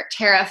or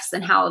tariffs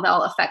and how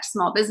they'll affect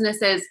small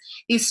businesses.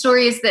 These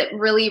stories that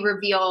really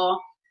reveal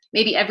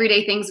maybe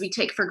everyday things we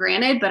take for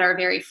granted, but are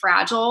very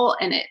fragile,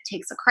 and it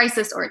takes a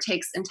crisis or it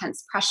takes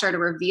intense pressure to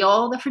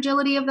reveal the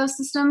fragility of those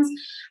systems.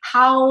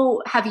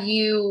 How have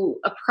you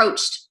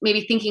approached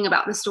maybe thinking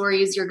about the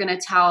stories you're going to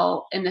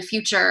tell in the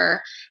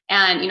future?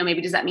 And,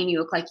 maybe does that mean you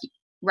look like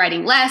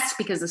writing less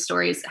because the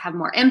stories have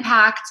more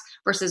impact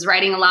versus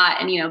writing a lot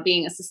and,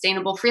 being a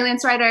sustainable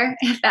freelance writer,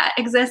 if that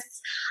exists?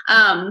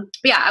 But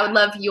yeah, I would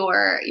love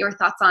your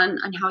thoughts on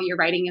how your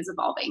writing is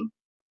evolving.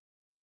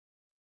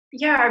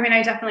 Yeah, I mean,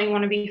 I definitely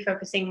want to be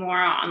focusing more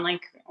on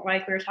like we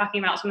were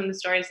talking about some of the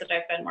stories that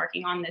I've been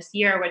working on this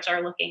year, which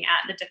are looking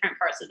at the different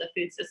parts of the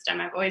food system.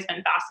 I've always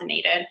been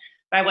fascinated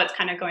by what's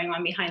kind of going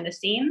on behind the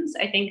scenes.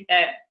 I think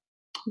that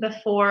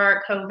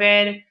before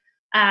COVID,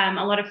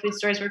 a lot of food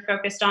stories were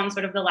focused on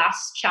sort of the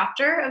last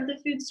chapter of the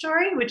food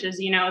story, which is,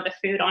 the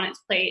food on its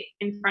plate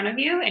in front of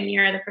you, and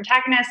you're the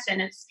protagonist,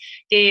 and it's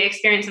the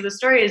experience of the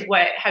story is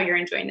how you're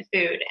enjoying the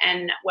food.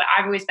 And what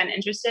I've always been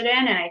interested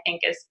in, and I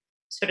think is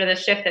sort of the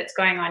shift that's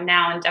going on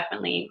now, and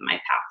definitely my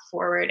path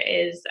forward,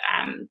 is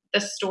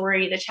the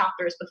story, the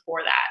chapters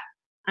before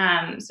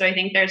that. So I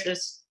think there's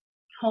this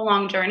whole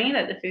long journey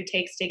that the food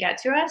takes to get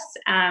to us.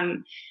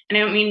 And I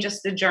don't mean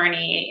just the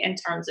journey in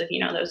terms of,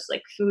 those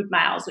like food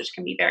miles, which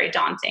can be very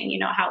daunting,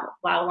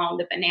 how long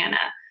the banana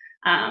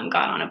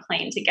got on a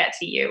plane to get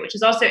to you, which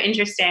is also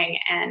interesting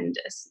and,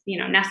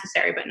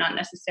 necessary, but not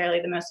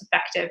necessarily the most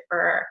effective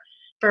for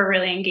a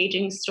really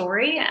engaging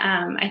story.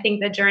 I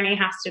think the journey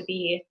has to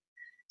be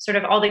sort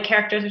of all the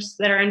characters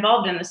that are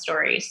involved in the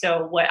story.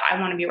 So what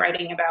I want to be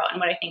writing about and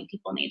what I think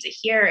people need to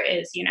hear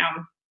is,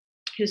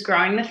 who's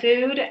growing the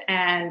food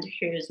and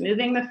who's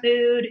moving the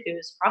food,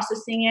 who's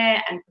processing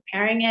it and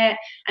preparing it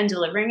and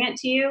delivering it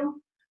to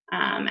you.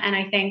 And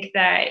I think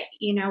that,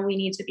 we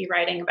need to be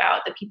writing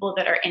about the people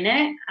that are in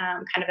it,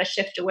 kind of a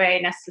shift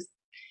away,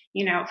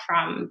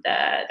 from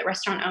the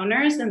restaurant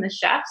owners and the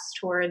chefs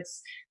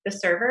towards the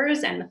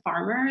servers and the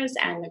farmers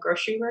and the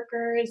grocery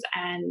workers.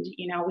 And,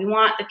 we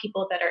want the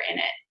people that are in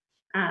it.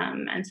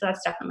 And so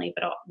that's definitely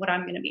what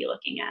I'm going to be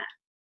looking at.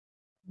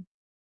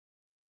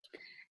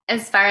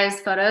 As far as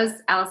photos,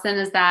 Allison,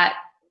 does that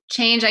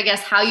change, I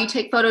guess, how you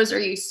take photos or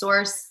you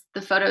source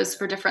the photos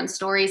for different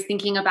stories,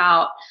 thinking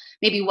about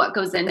maybe what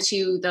goes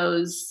into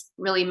those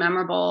really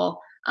memorable,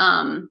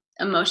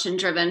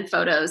 emotion-driven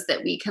photos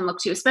that we can look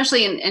to,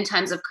 especially in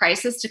times of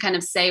crisis, to kind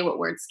of say what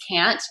words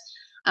can't?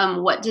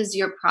 What does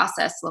your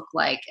process look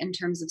like in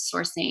terms of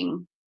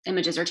sourcing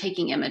images or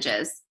taking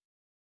images?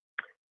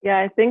 Yeah,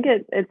 I think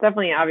it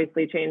definitely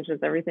obviously changes.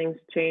 Everything's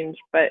changed,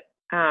 but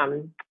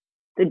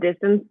the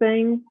distance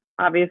thing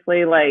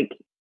obviously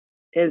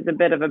is a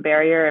bit of a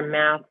barrier, and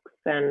masks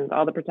and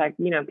all the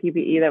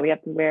PPE that we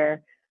have to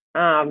wear,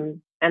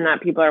 and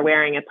that people are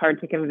wearing. It's hard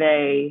to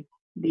convey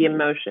the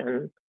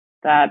emotion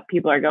that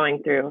people are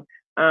going through.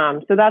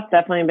 So that's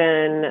definitely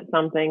been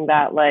something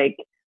that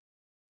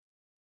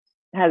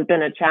has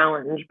been a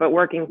challenge, but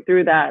working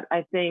through that,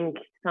 I think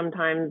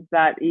sometimes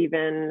that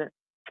even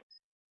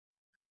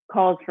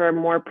calls for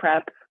more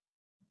prep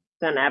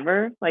than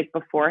ever,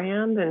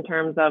 beforehand, in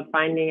terms of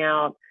finding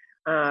out,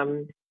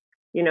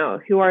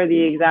 who are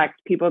the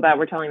exact people that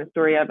we're telling the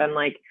story of, and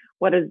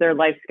what is their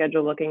life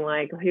schedule looking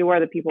like? Who are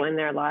the people in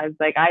their lives?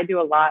 I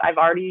do a lot. I've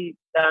already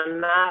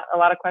done that, a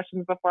lot of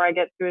questions before I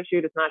get to a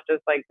shoot. It's not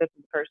just this is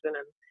the person,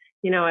 and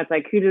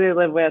it's who do they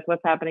live with?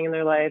 What's happening in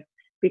their life?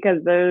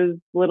 Because those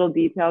little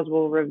details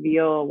will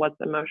reveal what's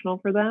emotional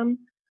for them.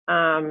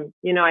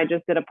 I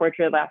just did a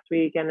portrait last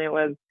week, and it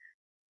was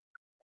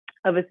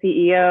of a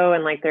CEO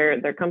and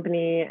their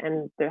company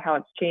and how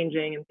it's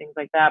changing and things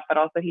like that. But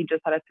also he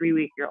just had a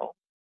 3-week-old.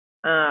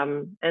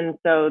 And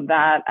so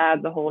that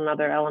adds a whole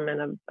nother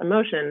element of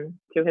emotion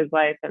to his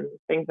life and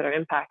things that are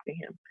impacting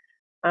him.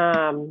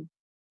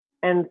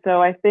 And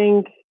so I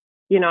think,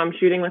 I'm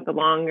shooting with a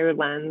longer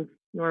lens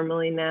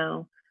normally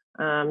now,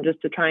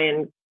 just to try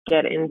and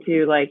get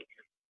into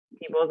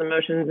people's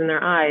emotions in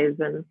their eyes.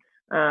 And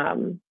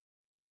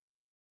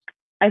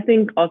I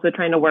think also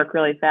trying to work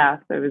really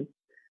fast. It was,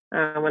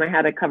 when I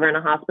had a cover in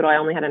a hospital, I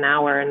only had an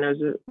hour, and it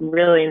was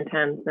really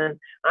intense. And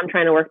I'm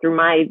trying to work through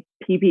my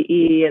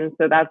PPE, and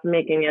so that's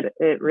making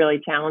it really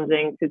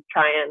challenging to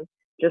try and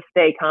just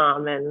stay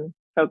calm and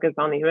focus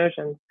on the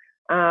emotions.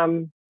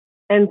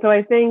 And so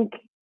I think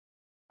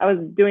I was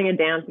doing a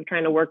dance of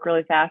trying to work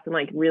really fast and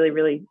really,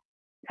 really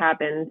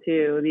tap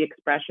into the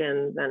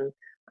expressions and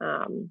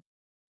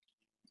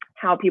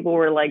how people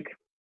were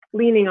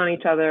leaning on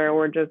each other,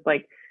 or just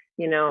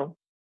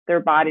their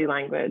body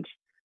language,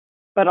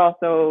 but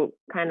also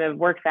kind of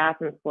work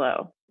fast and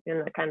slow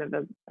in a kind of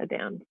a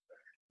dance.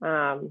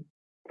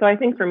 So I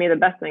think for me, the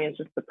best thing is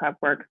just the prep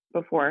work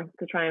before,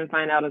 to try and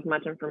find out as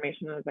much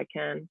information as I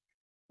can,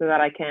 so that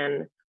I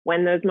can,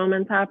 when those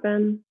moments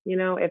happen,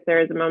 if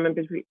there is a moment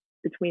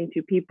between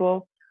two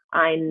people,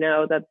 I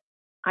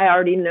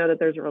already know that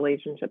there's a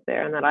relationship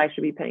there, and that I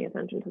should be paying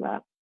attention to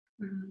that.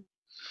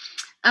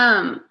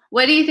 Mm-hmm.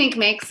 What do you think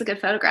makes a good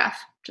photograph?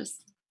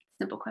 Just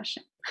simple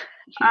question.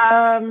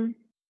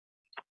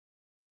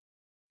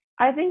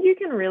 I think you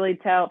can really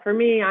tell. For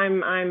me,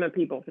 I'm a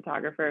people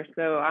photographer,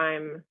 so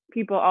I'm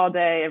people all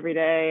day, every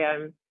day.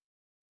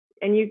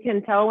 And you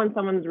can tell when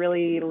someone's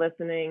really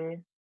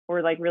listening,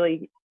 or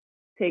really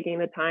taking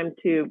the time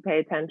to pay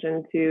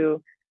attention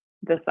to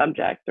the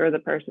subject or the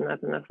person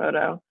that's in the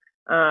photo.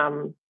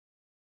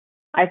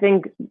 I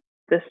think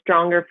the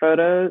strong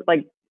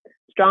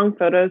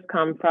photos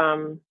come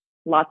from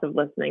lots of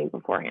listening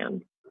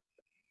beforehand.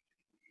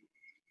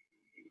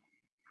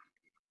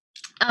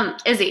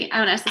 Issy, I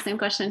want to ask the same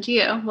question to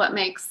you. What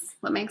makes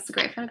a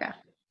great photograph?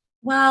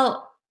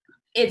 Well,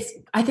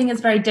 I think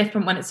it's very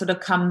different when it sort of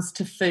comes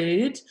to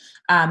food,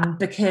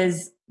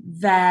 because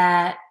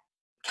there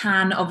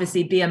can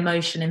obviously be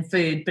emotion in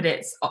food, but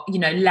it's, you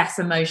know, less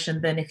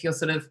emotion than if you're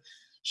sort of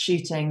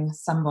shooting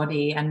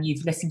somebody and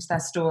you've listened to their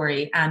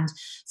story. And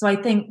so I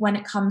think when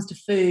it comes to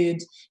food,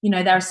 you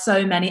know, there are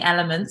so many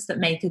elements that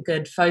make a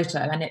good photo,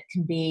 and it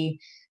can be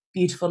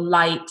beautiful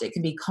light, it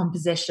can be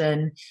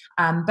composition,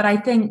 but I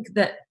think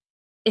that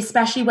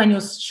especially when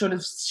you're sort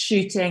of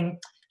shooting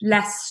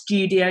less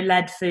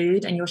studio-led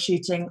food and you're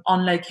shooting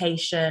on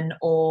location,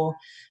 or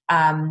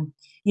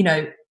you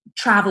know,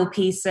 travel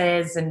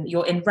pieces, and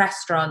you're in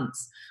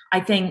restaurants, I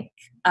think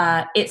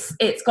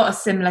it's got a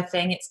similar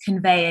thing. It's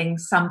conveying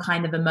some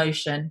kind of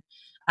emotion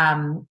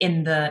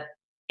in the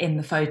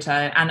photo,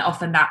 and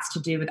often that's to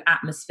do with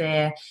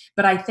atmosphere.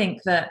 But I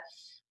think that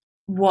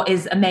what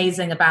is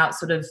amazing about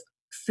sort of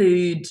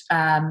food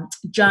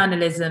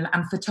journalism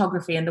and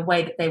photography and the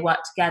way that they work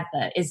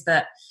together is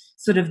that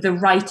sort of the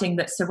writing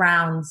that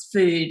surrounds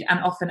food and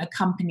often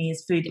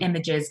accompanies food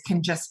images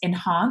can just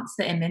enhance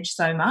the image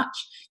so much.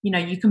 You know,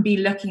 you can be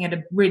looking at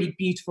a really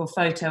beautiful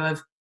photo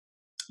of,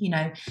 you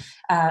know,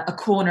 a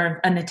corner of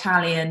an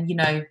Italian, you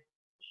know,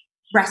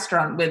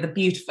 restaurant with a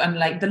beautiful, and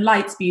like the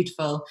light's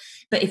beautiful,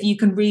 but if you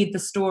can read the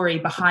story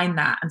behind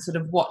that and sort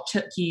of what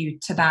took you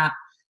to that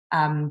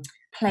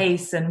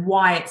place and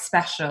why it's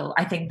special,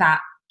 I think that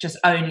just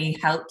only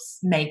helps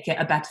make it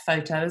a better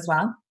photo as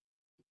well.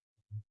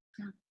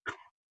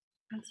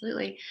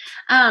 Absolutely.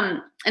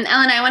 And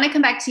Ellen, I want to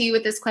come back to you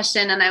with this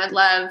question, and I would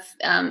love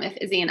if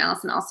Issy and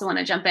Allison also want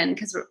to jump in,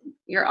 because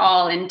you're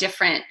all in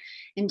different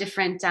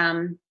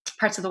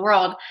parts of the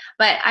world.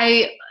 But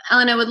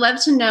Ellen, I would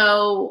love to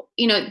know,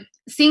 you know,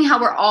 seeing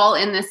how we're all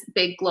in this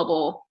big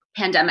global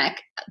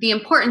pandemic, the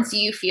importance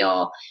you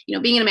feel, you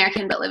know, being an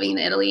American but living in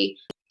Italy,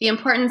 the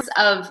importance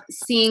of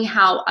seeing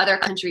how other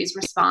countries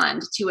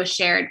respond to a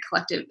shared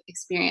collective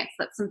experience.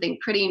 That's something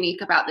pretty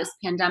unique about this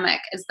pandemic,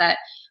 is that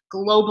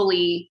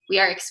globally we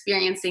are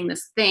experiencing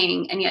this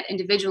thing, and yet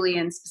individually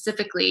and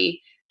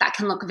specifically that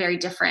can look very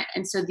different.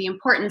 And so the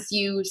importance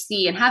you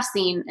see and have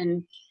seen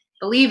and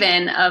believe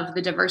in of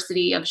the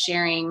diversity of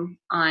sharing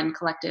on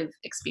collective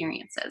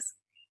experiences.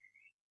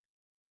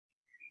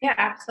 Yeah,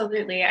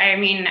 absolutely. I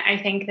mean, I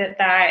think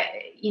that,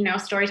 you know,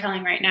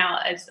 storytelling right now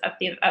is of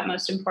the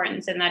utmost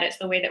importance, in that it's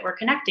the way that we're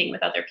connecting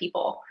with other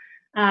people.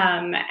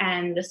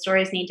 And the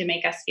stories need to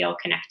make us feel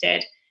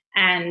connected.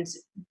 And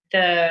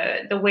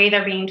the way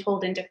they're being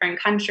told in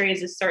different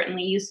countries is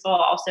certainly useful,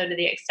 also to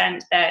the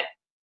extent that,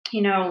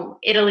 you know,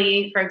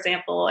 Italy, for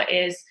example,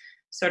 is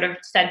sort of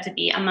said to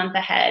be a month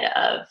ahead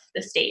of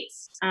the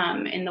States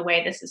in the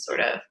way this is sort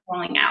of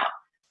rolling out.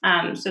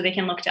 So they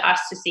can look to us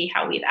to see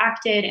how we've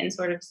acted and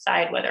sort of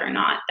decide whether or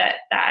not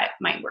that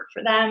might work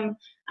for them.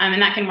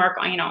 And that can work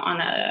on, you know, on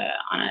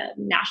a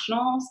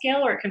national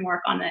scale, or it can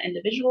work on an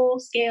individual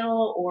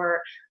scale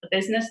or a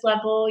business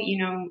level.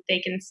 You know, they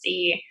can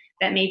see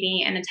that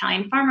maybe an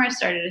Italian farmer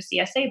started a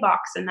CSA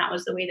box, and that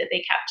was the way that they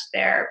kept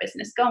their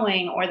business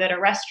going, or that a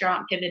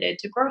restaurant pivoted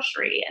to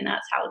grocery, and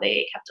that's how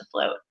they kept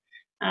afloat.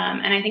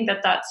 And I think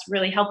that that's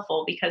really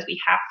helpful, because we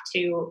have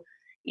to,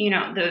 you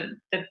know,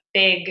 the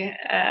big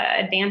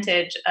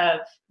advantage of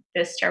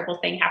this terrible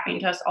thing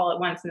happening to us all at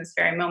once in this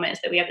very moment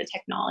is that we have the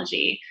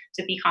technology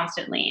to be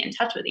constantly in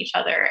touch with each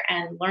other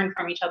and learn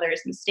from each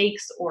other's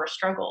mistakes or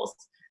struggles.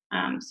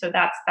 So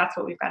that's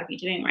what we've got to be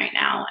doing right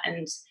now.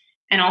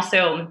 And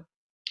also,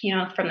 you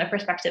know, from the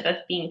perspective of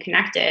being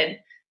connected,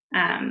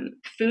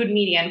 food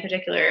media in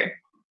particular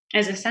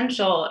is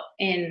essential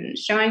in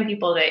showing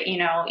people that, you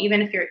know,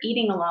 even if you're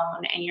eating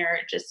alone and you're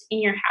just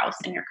in your house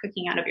and you're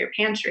cooking out of your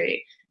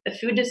pantry, the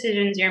food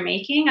decisions you're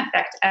making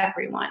affect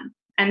everyone.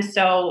 And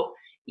so,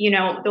 you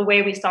know, the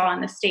way we saw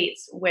in the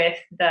States with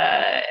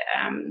the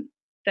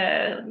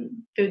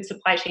food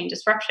supply chain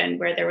disruption,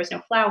 where there was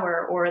no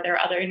flour or there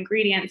are other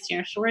ingredients, you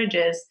know,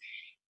 shortages,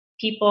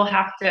 people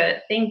have to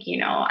think, you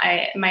know,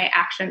 my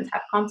actions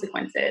have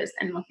consequences.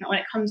 And when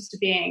it comes to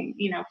being,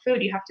 you know,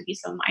 food, you have to be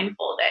so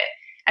mindful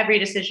that every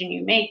decision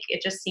you make,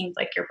 it just seems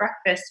like your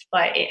breakfast,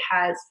 but it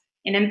has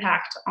an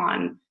impact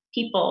on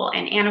people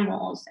and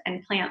animals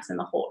and plants and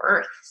the whole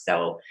earth.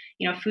 So,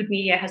 you know, food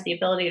media has the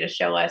ability to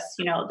show us,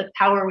 you know, the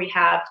power we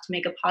have to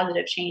make a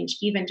positive change,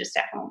 even just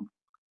at home.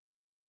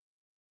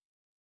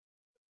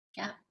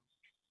 Yeah,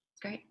 that's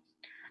great.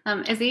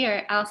 Issy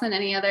or Allison,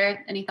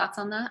 any thoughts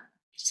on that,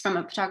 just from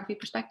a photography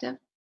perspective?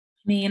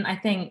 I mean, I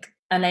think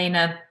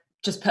Elena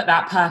just put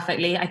that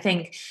perfectly. I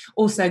think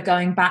also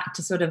going back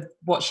to sort of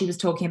what she was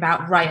talking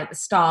about right at the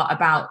start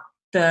about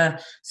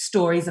the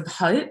stories of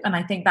hope. And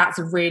I think that's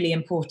a really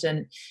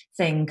important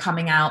thing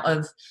coming out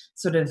of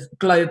sort of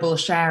global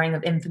sharing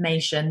of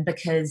information,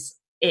 because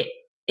it,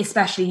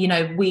 especially, you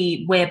know,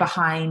 we're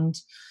behind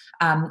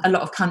a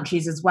lot of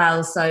countries as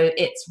well. So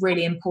it's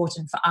really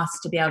important for us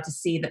to be able to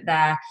see that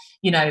there,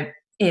 you know,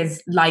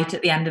 is light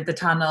at the end of the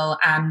tunnel.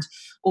 And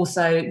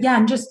also, yeah,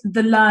 and just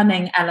the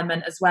learning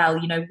element as well.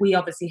 You know, we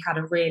obviously had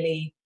a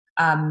really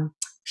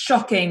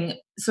shocking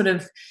sort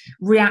of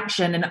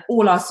reaction in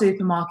all our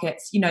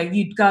supermarkets. You know,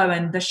 you'd go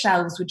and the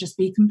shelves would just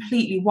be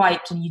completely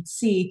wiped, and you'd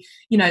see,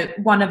 you know,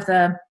 one of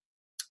the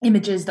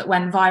images that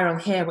went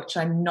viral here, which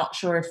I'm not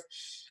sure if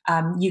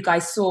you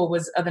guys saw,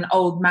 was of an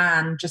old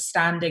man just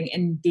standing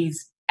in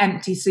these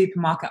empty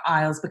supermarket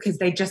aisles because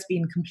they'd just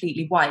been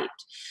completely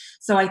wiped.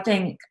 So I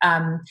think,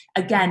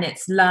 again,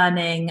 it's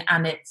learning,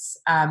 and it's,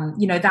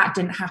 you know, that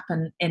didn't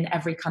happen in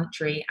every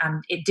country,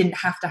 and it didn't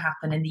have to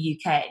happen in the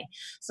UK.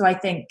 So I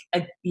think,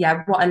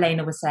 yeah, what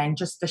Elena was saying,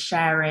 just the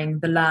sharing,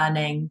 the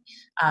learning,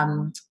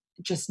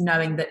 just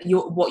knowing that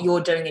what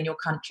you're doing in your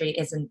country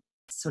isn't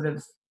sort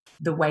of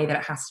the way that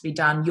it has to be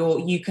done.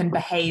 You can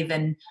behave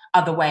in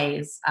other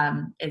ways,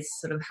 is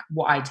sort of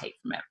what I take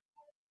from it.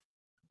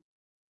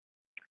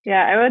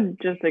 Yeah, I would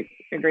just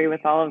agree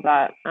with all of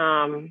that.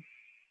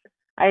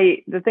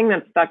 The thing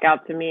that stuck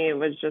out to me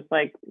was just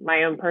like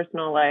my own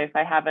personal life.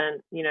 I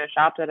haven't, you know,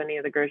 shopped at any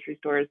of the grocery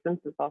stores since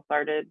this all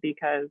started,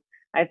 because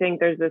I think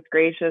there's this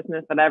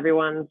graciousness that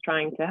everyone's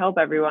trying to help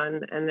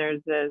everyone, and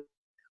there's this,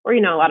 or,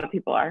 you know, a lot of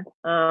people are.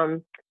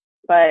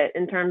 But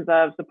in terms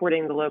of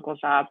supporting the local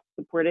shops,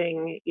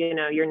 supporting, you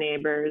know, your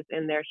neighbors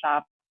in their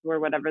shops or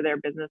whatever their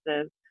business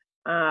is,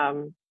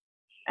 and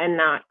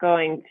not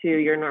going to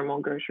your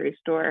normal grocery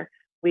store,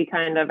 we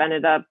kind of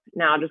ended up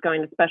now just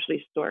going to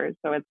specialty stores.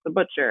 So it's the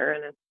butcher,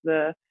 and it's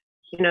the,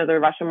 you know, the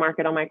Russian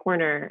market on my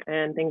corner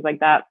and things like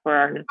that for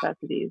our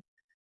necessities.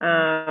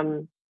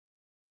 And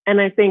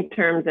I think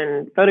terms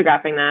in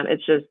photographing that,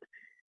 it's just,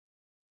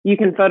 you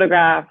can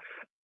photograph,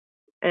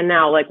 and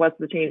now, like, what's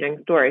the changing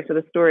story? So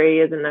the story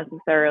isn't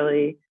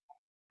necessarily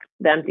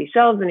the empty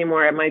shelves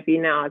anymore. It might be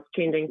now it's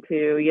changing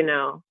to, you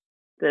know,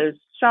 the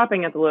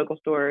shopping at the local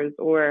stores,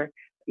 or,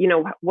 you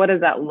know, what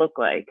does that look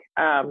like?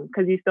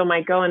 Because you still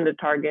might go into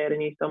Target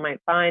and you still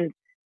might find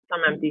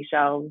some empty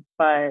shelves,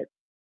 but,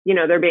 you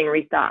know, they're being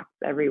restocked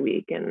every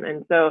week.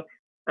 And so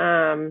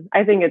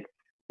I think it's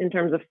in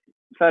terms of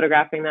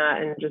photographing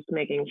that and just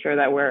making sure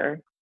that we're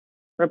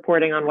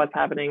reporting on what's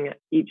happening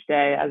each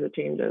day as it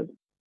changes.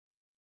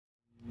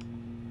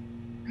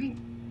 Great.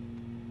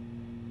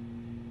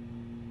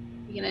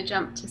 We're going to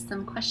jump to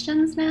some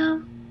questions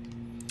now.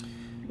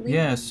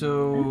 Yeah,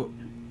 so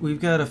we've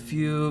got a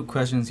few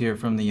questions here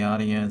from the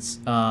audience,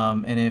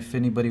 and if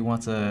anybody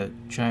wants to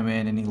chime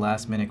in any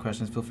last minute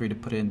questions, feel free to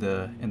put it in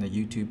the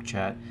YouTube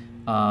chat.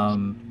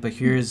 But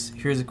here's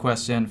a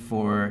question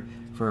for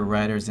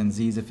writers, and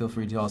Ziza, feel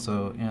free to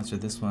also answer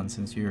this one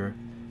since you're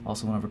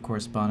also one of our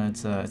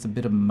correspondents. It's a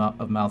bit of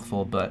a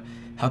mouthful, but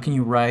how can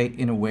you write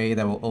in a way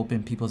that will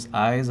open people's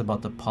eyes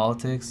about the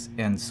politics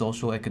and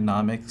social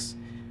economics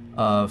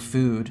of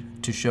food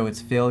to show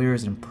its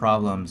failures and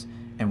problems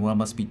and what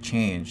must be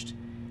changed?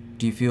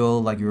 Do you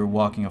feel like you're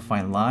walking a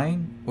fine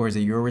line, or is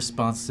it your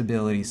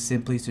responsibility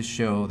simply to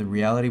show the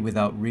reality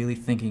without really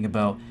thinking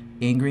about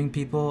angering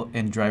people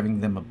and driving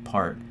them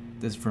apart?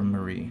 This is from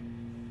Marie.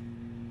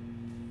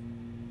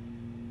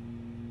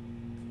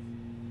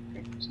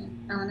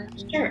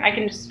 Sure, I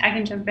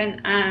can jump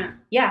in.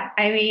 Yeah,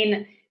 I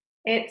mean,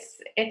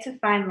 it's a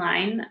fine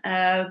line,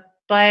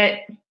 but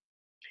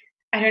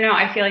I don't know.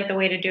 I feel like the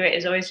way to do it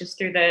is always just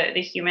through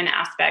the human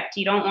aspect.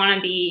 You don't want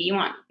to be,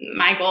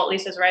 my goal, at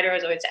least as a writer,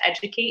 is always to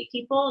educate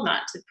people,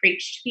 not to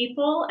preach to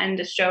people, and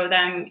to show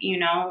them, you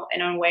know,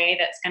 in a way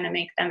that's going to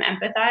make them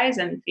empathize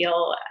and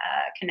feel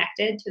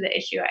connected to the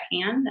issue at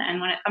hand. And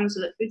when it comes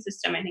to the food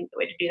system, I think the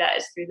way to do that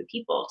is through the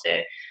people,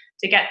 to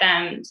get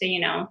them to,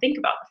 you know, think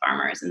about the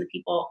farmers and the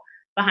people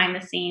behind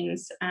the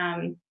scenes.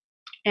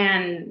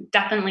 And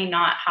definitely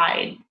not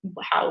hide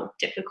how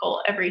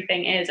difficult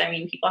everything is. I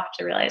mean, people have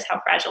to realize how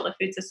fragile the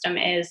food system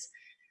is.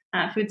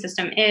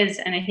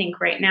 And I think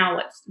right now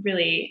what's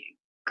really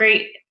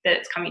great that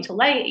it's coming to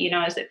light, you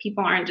know, is that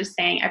people aren't just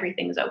saying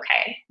everything's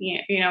okay.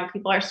 You know,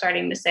 people are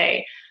starting to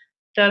say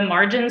the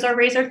margins are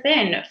razor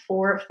thin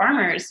for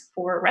farmers,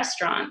 for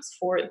restaurants,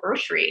 for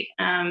grocery,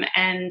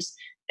 and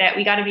that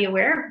we got to be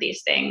aware of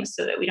these things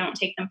so that we don't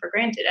take them for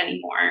granted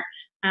anymore.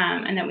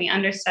 And that we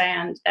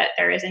understand that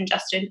there is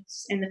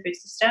injustice in the food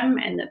system,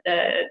 and that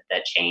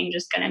the change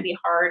is going to be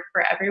hard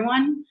for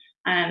everyone,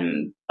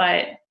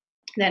 but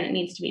then it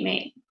needs to be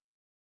made.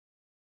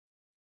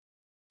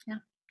 Yeah,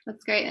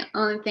 that's great. The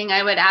only thing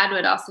I would add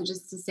would also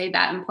just to say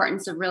that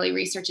importance of really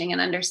researching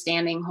and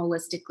understanding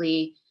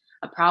holistically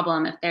a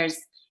problem. If there's,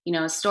 you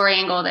know, a story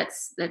angle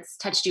that's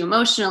touched you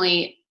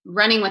emotionally,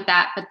 running with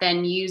that, but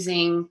then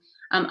using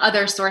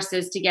other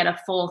sources to get a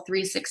full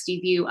 360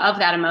 view of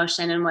that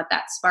emotion and what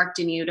that sparked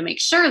in you, to make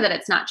sure that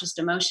it's not just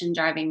emotion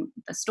driving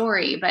the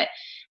story, but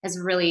has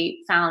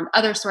really found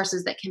other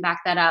sources that can back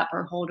that up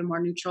or hold a more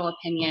neutral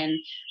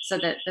opinion so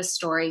that the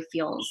story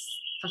feels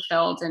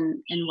fulfilled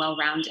and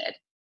well-rounded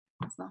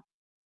as well.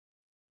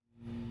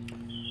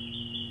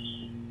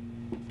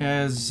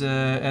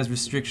 As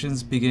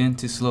restrictions begin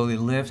to slowly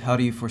lift, how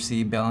do you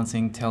foresee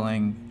balancing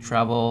telling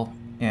travel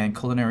and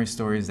culinary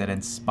stories that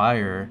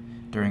inspire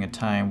during a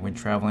time when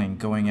traveling,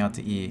 going out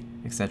to eat,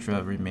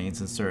 etc. remains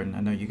uncertain?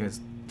 I know you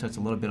guys touched a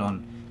little bit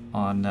on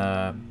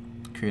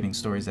creating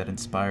stories that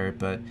inspire,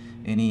 but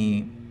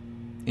any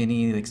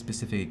any like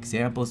specific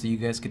examples that you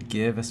guys could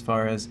give as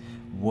far as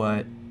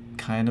what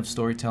kind of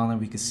storytelling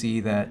we could see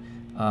that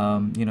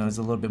is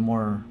a little bit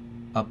more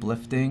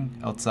uplifting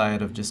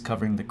outside of just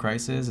covering the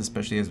crisis,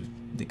 especially as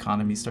the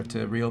economy start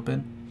to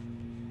reopen?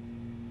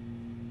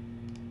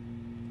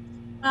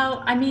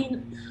 Well, I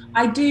mean,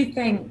 I do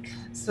think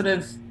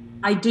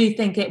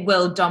it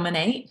will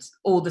dominate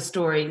all the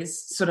stories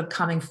sort of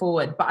coming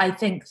forward. But I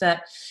think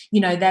that,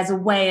 there's a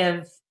way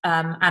of,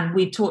 and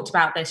we've talked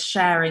about this,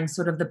 sharing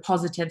sort of the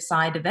positive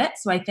side of it.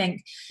 So I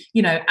think,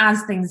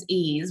 as things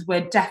ease,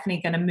 we're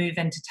definitely going to move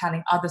into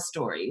telling other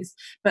stories.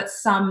 But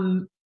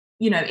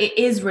it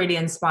is really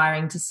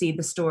inspiring to see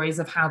the stories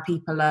of how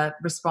people are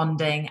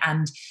responding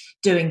and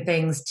doing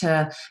things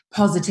to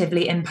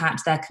positively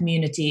impact their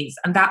communities.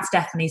 And that's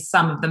definitely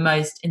some of the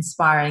most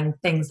inspiring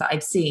things that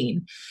I've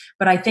seen.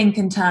 But I think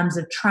in terms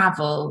of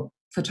travel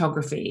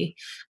photography,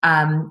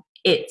 I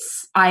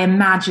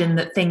imagine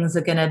that things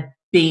are going to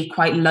be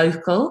quite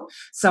local.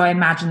 So I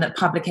imagine that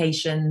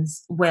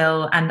publications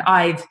will, and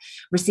I've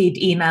received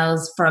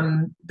emails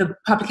from the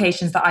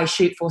publications that I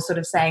shoot for sort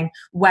of saying,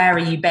 where are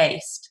you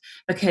based?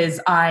 Because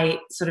I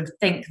sort of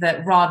think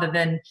that rather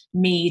than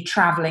me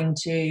traveling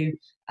to,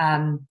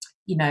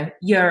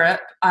 Europe,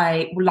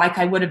 like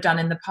I would have done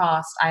in the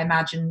past, I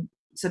imagine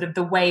sort of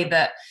the way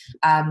that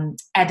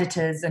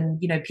editors and,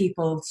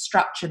 people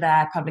structure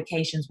their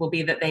publications will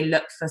be that they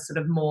look for sort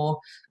of more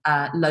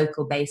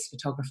local based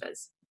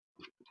photographers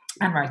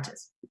and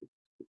writers.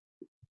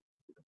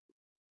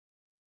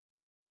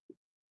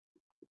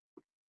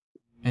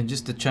 And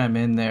just to chime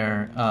in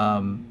there,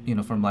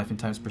 from Life and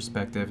Time's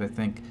perspective, I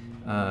think,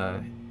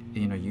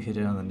 you hit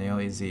it on the nail,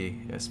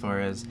 Izzy, as far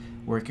as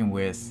working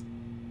with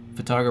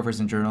photographers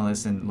and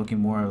journalists and looking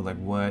more like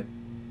what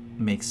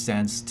makes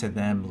sense to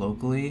them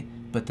locally.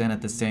 But then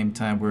at the same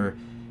time, we're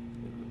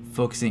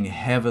focusing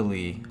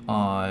heavily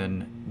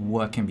on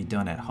what can be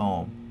done at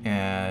home.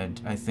 And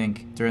I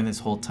think during this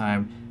whole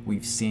time,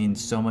 we've seen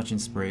so much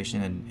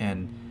inspiration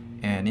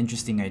and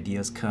interesting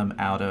ideas come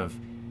out of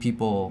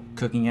people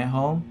cooking at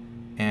home.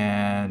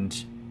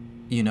 And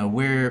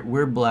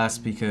we're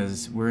blessed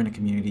because we're in a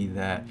community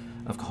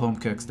of home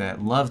cooks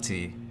that love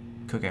to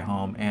cook at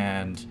home.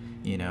 And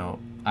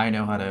I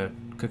know how to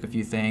cook a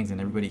few things, and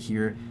everybody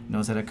here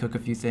knows how to cook a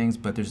few things,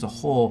 but there's a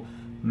whole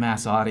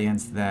mass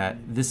audience that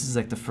this is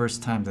like the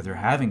first time that they're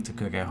having to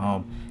cook at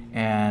home,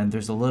 and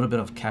there's a little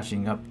bit of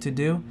catching up to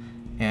do.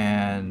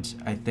 And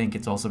I think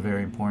it's also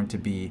very important to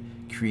be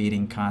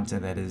creating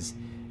content that is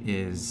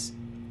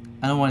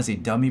I don't want to say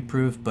dummy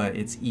proof, but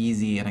it's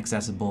easy and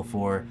accessible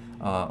for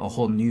a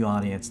whole new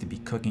audience to be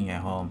cooking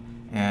at home.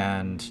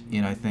 And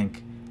I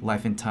think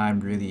Life and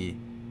Time really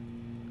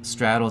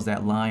straddles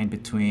that line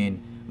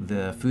between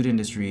the food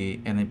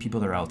industry and then people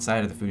that are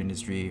outside of the food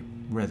industry,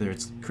 whether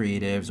it's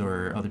creatives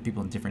or other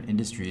people in different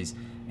industries.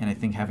 And I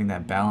think having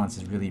that balance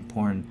is really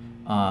important,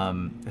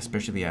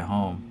 especially at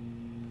home.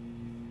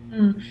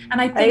 And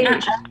I think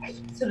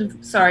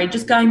actually,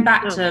 just going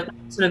back to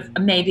sort of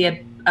maybe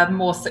a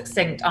more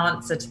succinct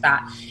answer to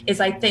that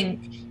is, I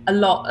think a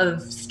lot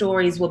of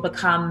stories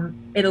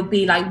it'll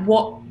be like,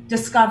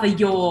 discover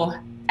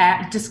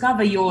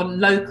your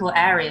local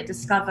area,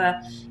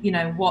 discover,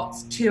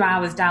 what's 2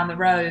 hours down the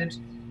road.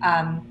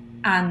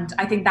 And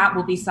I think that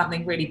will be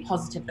something really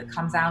positive that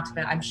comes out of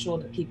it. I'm sure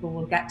that people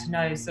will get to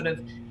know sort of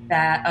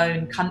their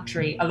own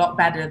country a lot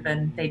better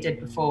than they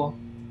did before.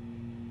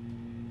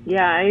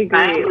 Yeah, I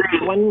agree.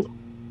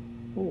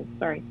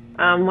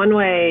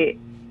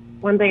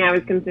 One thing I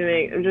was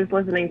consuming, just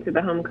listening to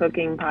the home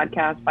cooking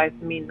podcast by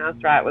Samin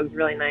Nosrat was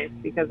really nice,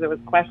 because it was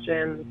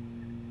questions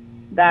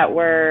that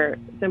were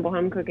simple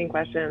home cooking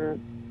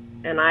questions,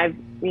 and I've,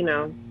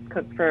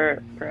 cooked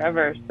for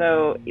forever.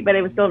 So, but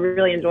it was still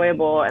really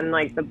enjoyable, and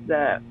like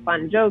the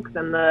fun jokes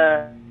and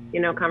the,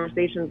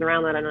 conversations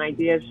around that and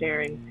ideas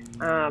sharing.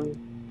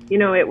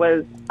 It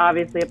was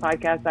obviously a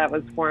podcast that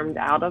was formed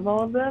out of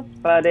all of this,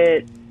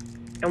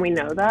 and we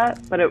know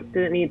that, but it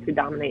didn't need to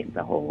dominate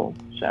the whole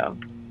show.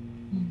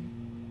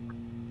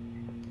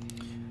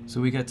 So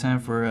we got time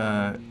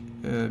for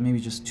maybe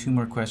just 2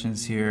 more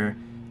questions here.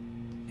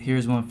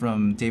 Here's one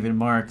from David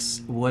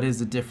Marks. What is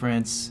the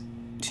difference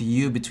to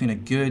you between a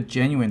good,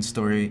 genuine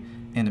story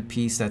and a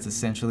piece that's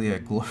essentially a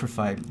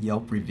glorified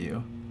Yelp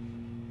review?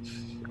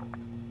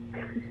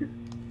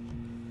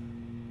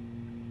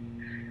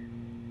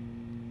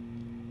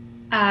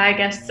 I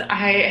guess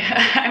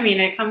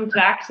it comes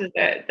back to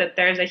that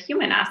there's a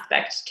human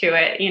aspect to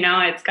it.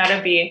 It's got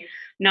to be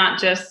not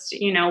just,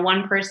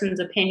 one person's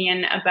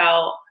opinion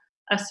about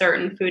a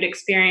certain food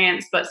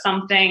experience, but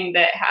something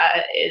that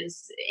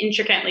is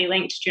intricately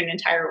linked to an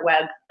entire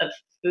web of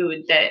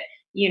food that,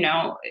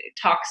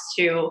 talks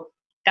to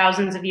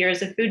thousands of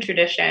years of food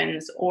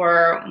traditions,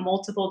 or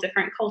multiple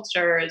different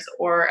cultures,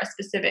 or a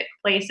specific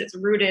place that's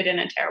rooted in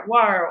a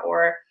terroir,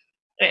 or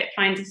it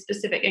finds a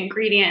specific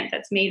ingredient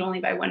that's made only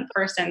by one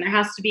person. There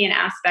has to be an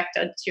aspect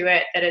to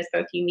it that is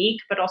both unique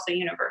but also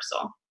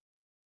universal.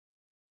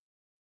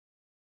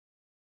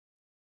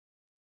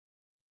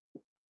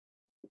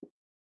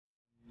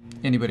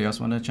 Anybody else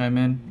want to chime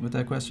in with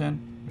that question?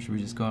 Or should we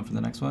just go on for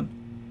the next one?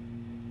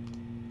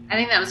 I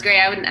think that was great.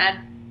 I would add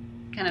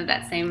kind of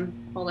that same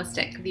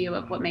holistic view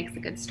of what makes a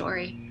good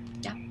story.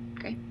 Yeah,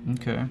 great.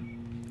 Okay.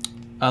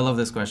 I love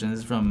this question. This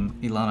is from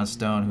Ilana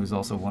Stone, who's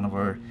also one of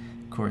our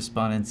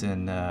correspondents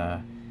in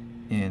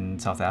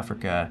South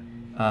Africa.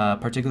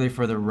 Particularly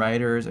for the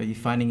writers, are you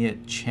finding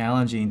it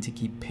challenging to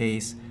keep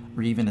pace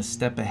or even a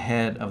step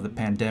ahead of the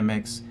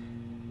pandemics?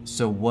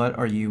 So what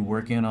are you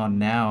working on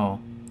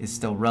now is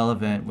still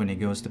relevant when it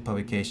goes to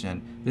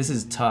publication? This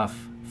is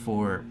tough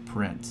for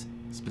print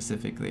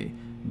specifically,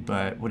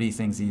 but what do you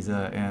think,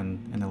 Ziza and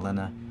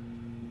Elena?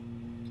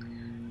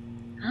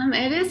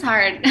 It is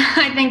hard.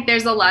 I think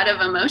there's a lot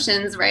of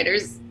emotions.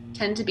 Writers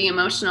tend to be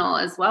emotional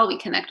as well. We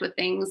connect with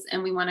things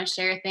and we want to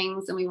share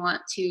things and we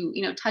want to,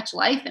 touch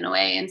life in a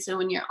way. And so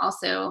when you're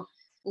also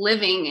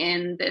living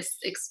in this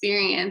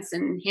experience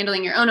and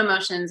handling your own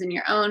emotions and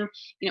your own,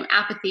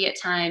 apathy at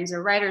times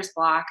or writer's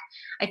block,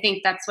 I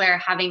think that's where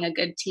having a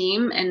good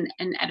team and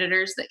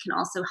editors that can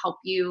also help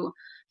you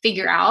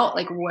figure out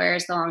like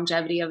where's the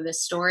longevity of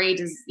this story.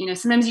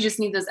 Sometimes you just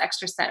need those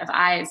extra set of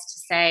eyes to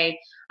say,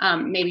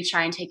 maybe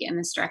try and take it in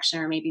this direction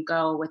or maybe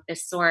go with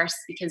this source,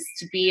 because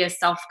to be a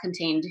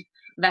self-contained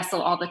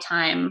vessel all the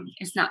time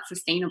is not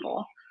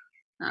sustainable.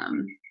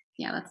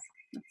 Yeah, that's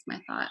my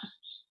thought.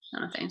 I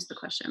don't know if I answered the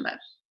question, but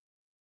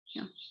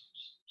yeah.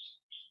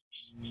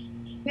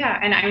 Yeah,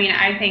 and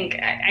I think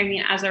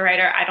as a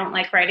writer, I don't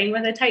like writing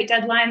with a tight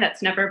deadline.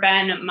 That's never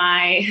been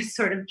my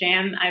sort of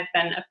jam. I've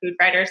been a food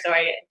writer, so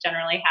I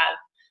generally have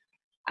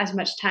as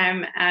much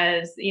time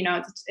as,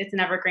 it's an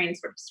evergreen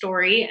sort of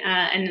story.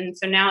 And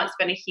so now it's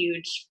been a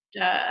huge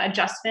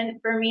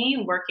adjustment for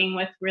me, working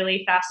with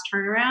really fast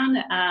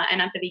turnaround.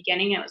 And at the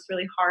beginning, it was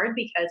really hard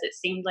because it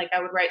seemed like I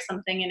would write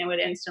something and it would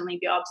instantly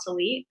be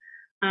obsolete.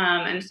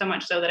 And so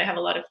much so that I have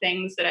a lot of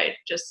things that I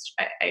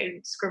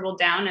scribbled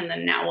down and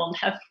then now will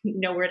have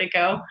nowhere to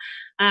go.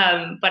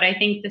 But I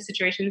think the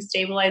situation is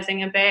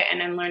stabilizing a bit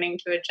and I'm learning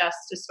to adjust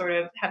to sort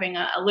of having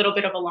a little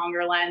bit of a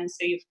longer lens.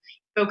 So you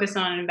focus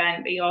on an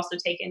event, but you also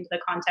take into the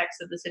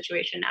context of the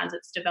situation as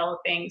it's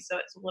developing. So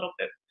it's a little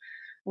bit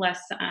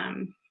less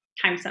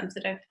time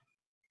sensitive.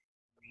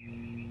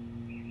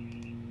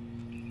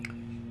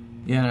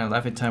 Yeah, in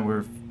Life in Time,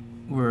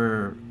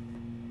 we're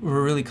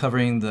really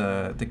covering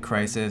the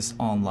crisis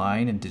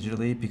online and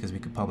digitally because we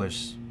could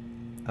publish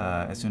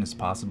as soon as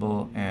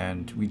possible,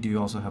 and we do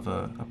also have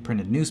a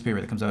printed newspaper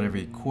that comes out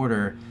every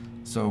quarter.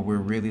 So we're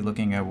really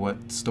looking at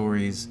what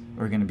stories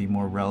are going to be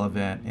more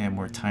relevant and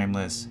more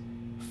timeless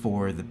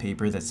for the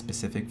paper that's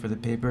specific for the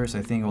paper. So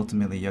I think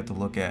ultimately you have to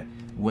look at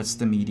what's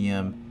the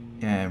medium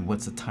and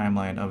what's the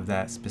timeline of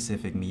that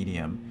specific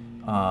medium.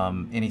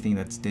 Anything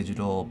that's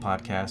digital,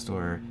 podcast,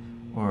 or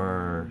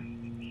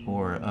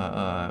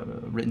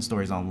written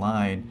stories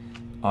online,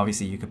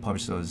 obviously you could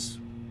publish those,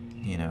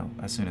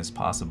 as soon as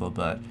possible,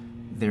 but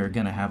they're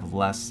gonna have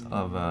less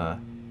of a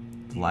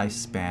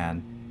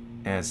lifespan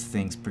as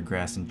things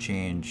progress and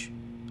change,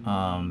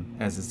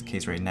 as is the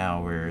case right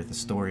now, where the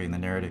story and the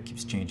narrative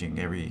keeps changing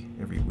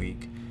every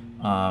week.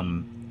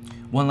 One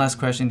last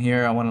question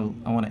here. I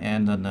want to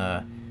end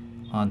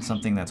on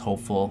something that's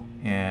hopeful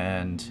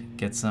and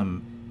get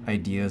some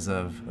ideas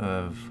of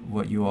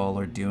what you all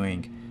are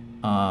doing.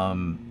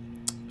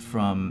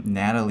 From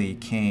Natalie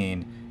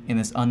Kane. In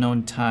this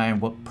unknown time,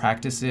 what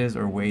practices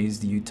or ways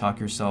do you talk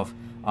yourself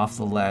off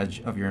the ledge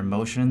of your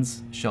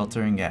emotions,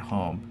 sheltering at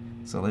home?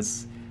 So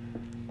let's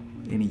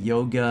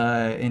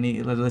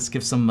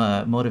give some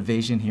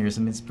motivation here,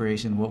 some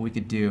inspiration, what we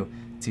could do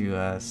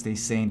to stay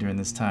sane during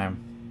this time.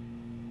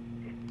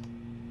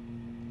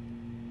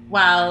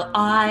 Well,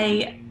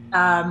 I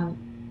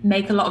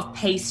make a lot of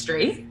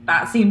pastry.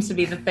 That seems to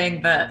be the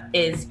thing that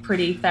is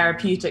pretty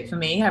therapeutic for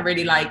me. I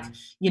really like,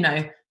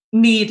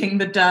 kneading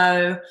the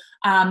dough.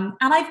 And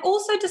I've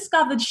also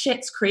discovered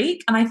Schitt's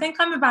Creek, and I think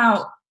I'm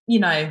about,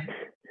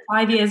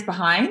 5 years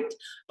behind.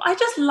 But I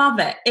just love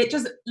it. It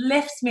just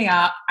lifts me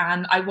up,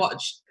 and I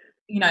watch,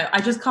 I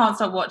just can't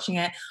stop watching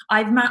it.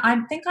 I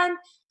think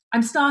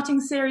I'm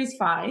starting series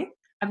 5.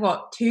 I've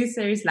got 2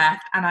 series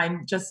left, and I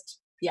just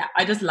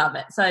love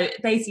it. So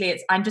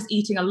basically I'm just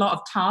eating a lot of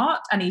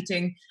tart and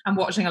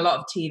watching a lot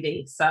of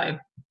TV. So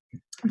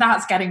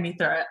that's getting me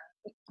through it.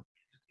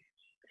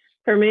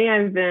 For me,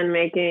 I've been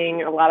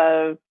making a lot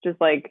of just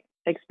like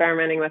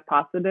experimenting with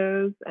pasta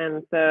doughs.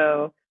 And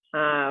so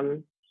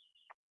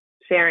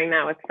sharing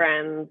that with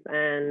friends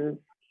and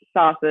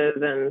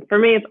sauces. And for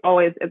me,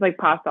 it's like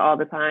pasta all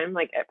the time,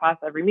 like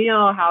pasta every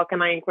meal. How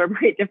can I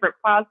incorporate different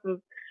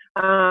pastas?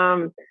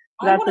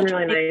 That's been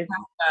really nice.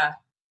 Pasta.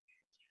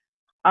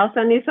 I'll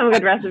send you some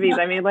good recipes.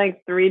 I made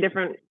like 3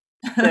 different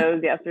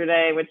doughs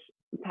yesterday, which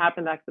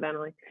happened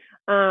accidentally.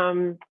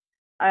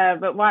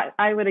 But what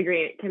I would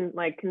agree,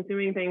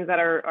 consuming things that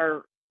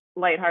are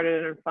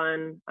lighthearted and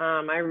fun.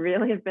 I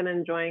really have been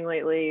enjoying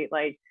lately,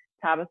 like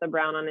Tabitha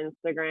Brown on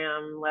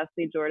Instagram,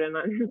 Leslie Jordan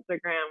on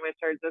Instagram, which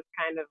are just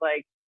kind of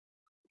like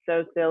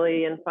so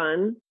silly and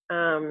fun.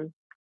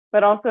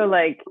 But also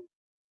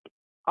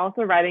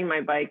riding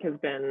my bike has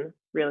been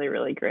really,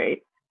 really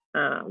great.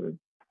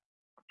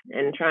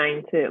 and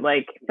trying to,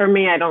 like, for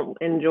me, I don't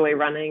enjoy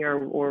running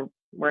or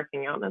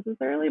working out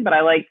necessarily, but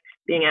I like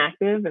being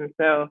active. And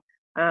so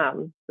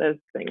those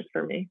things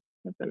for me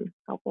have been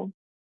helpful.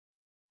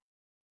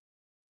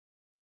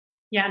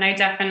 Yeah, and I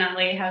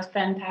definitely have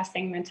been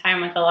passing the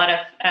time with a lot of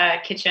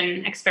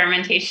kitchen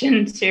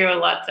experimentation too,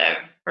 lots of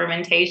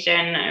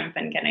fermentation. I've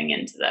been getting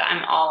into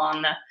I'm all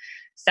on the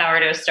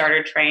sourdough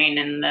starter train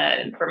and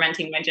the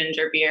fermenting my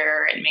ginger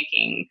beer and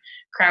making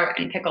kraut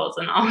and pickles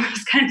and all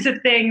those kinds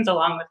of things,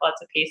 along with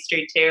lots of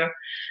pastry too.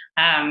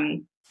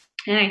 And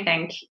I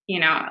think,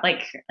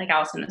 like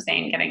Allison was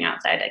saying, getting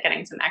outside,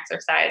 getting some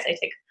exercise. I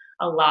take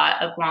a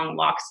lot of long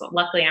walks.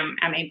 Luckily,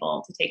 I'm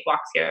able to take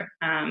walks here.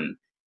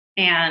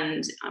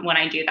 And when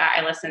I do that,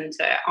 I listen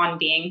to On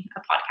Being,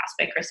 a podcast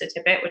by Krista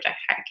Tippett, which I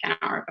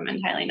cannot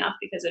recommend highly enough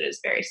because it is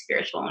very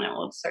spiritual and it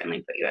will certainly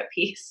put you at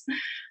peace.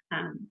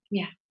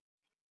 Yeah,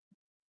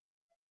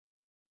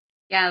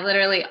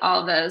 literally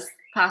all those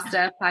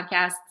pasta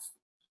podcasts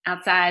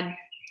outside.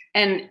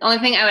 And the only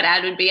thing I would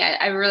add would be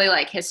I really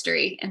like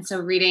history. And so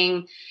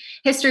reading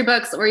history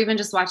books or even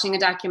just watching a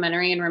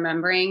documentary and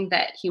remembering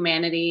that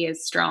humanity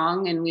is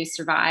strong and we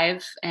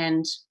survive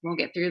and we'll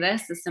get through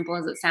this, as simple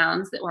as it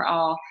sounds, that we're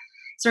all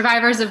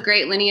survivors of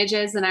great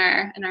lineages in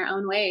our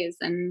own ways.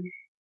 And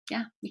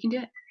yeah, we can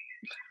do it.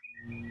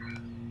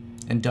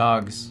 And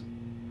dogs.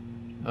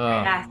 Oh,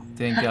 yes.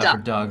 Thank God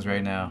for dogs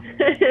right now.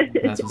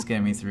 That's what's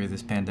getting me through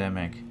this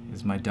pandemic,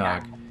 is my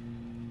dog,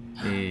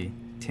 a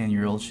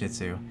 10-year-old Shih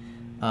Tzu.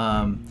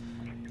 All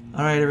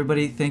right,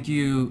 everybody, thank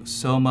you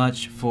so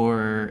much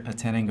for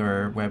attending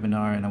our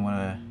webinar, and I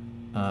want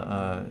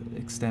to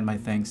extend my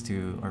thanks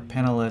to our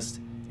panelists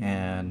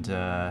and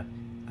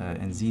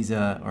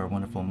Ziza, our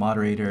wonderful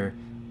moderator.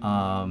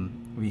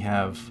 We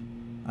have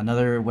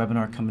another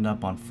webinar coming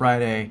up on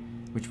Friday,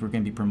 which we're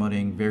going to be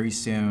promoting very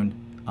soon,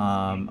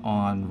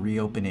 on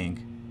reopening,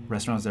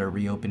 restaurants that are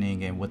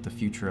reopening and what the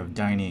future of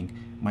dining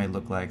might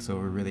look like. So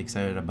we're really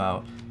excited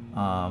about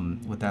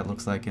what that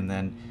looks like. And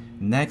then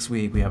next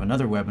week we have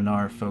another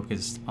webinar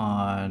focused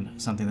on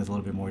something that's a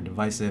little bit more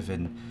divisive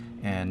and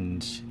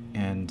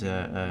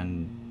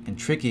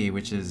tricky,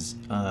 which is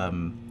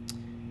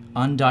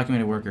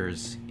undocumented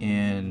workers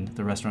in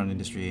the restaurant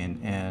industry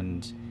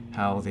and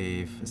how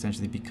they've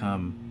essentially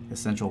become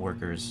essential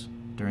workers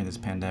during this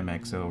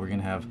pandemic. So we're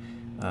gonna have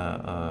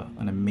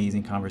an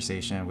amazing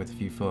conversation with a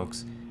few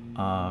folks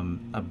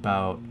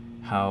about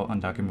how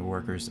undocumented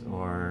workers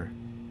are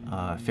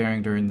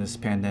faring during this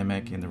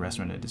pandemic in the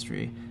restaurant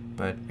industry.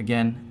 But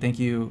again, thank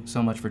you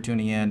so much for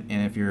tuning in.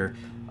 And if you're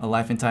a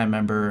Life in Time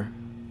member,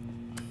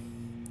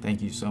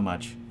 thank you so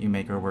much. You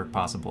make our work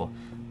possible.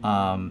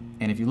 And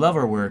if you love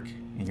our work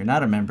and you're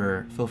not a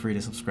member, feel free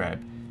to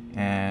subscribe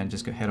and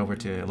just head over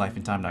to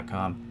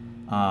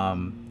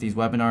lifeintime.com. These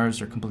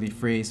webinars are completely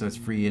free, so it's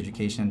free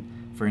education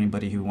for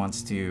anybody who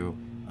wants to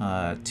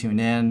tune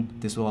in.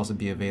 This will also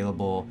be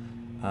available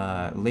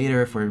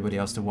later for everybody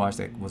else to watch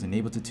that wasn't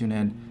able to tune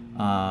in.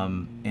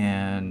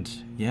 And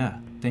yeah,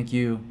 thank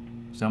you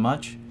so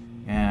much,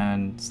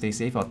 and stay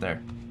safe out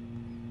there.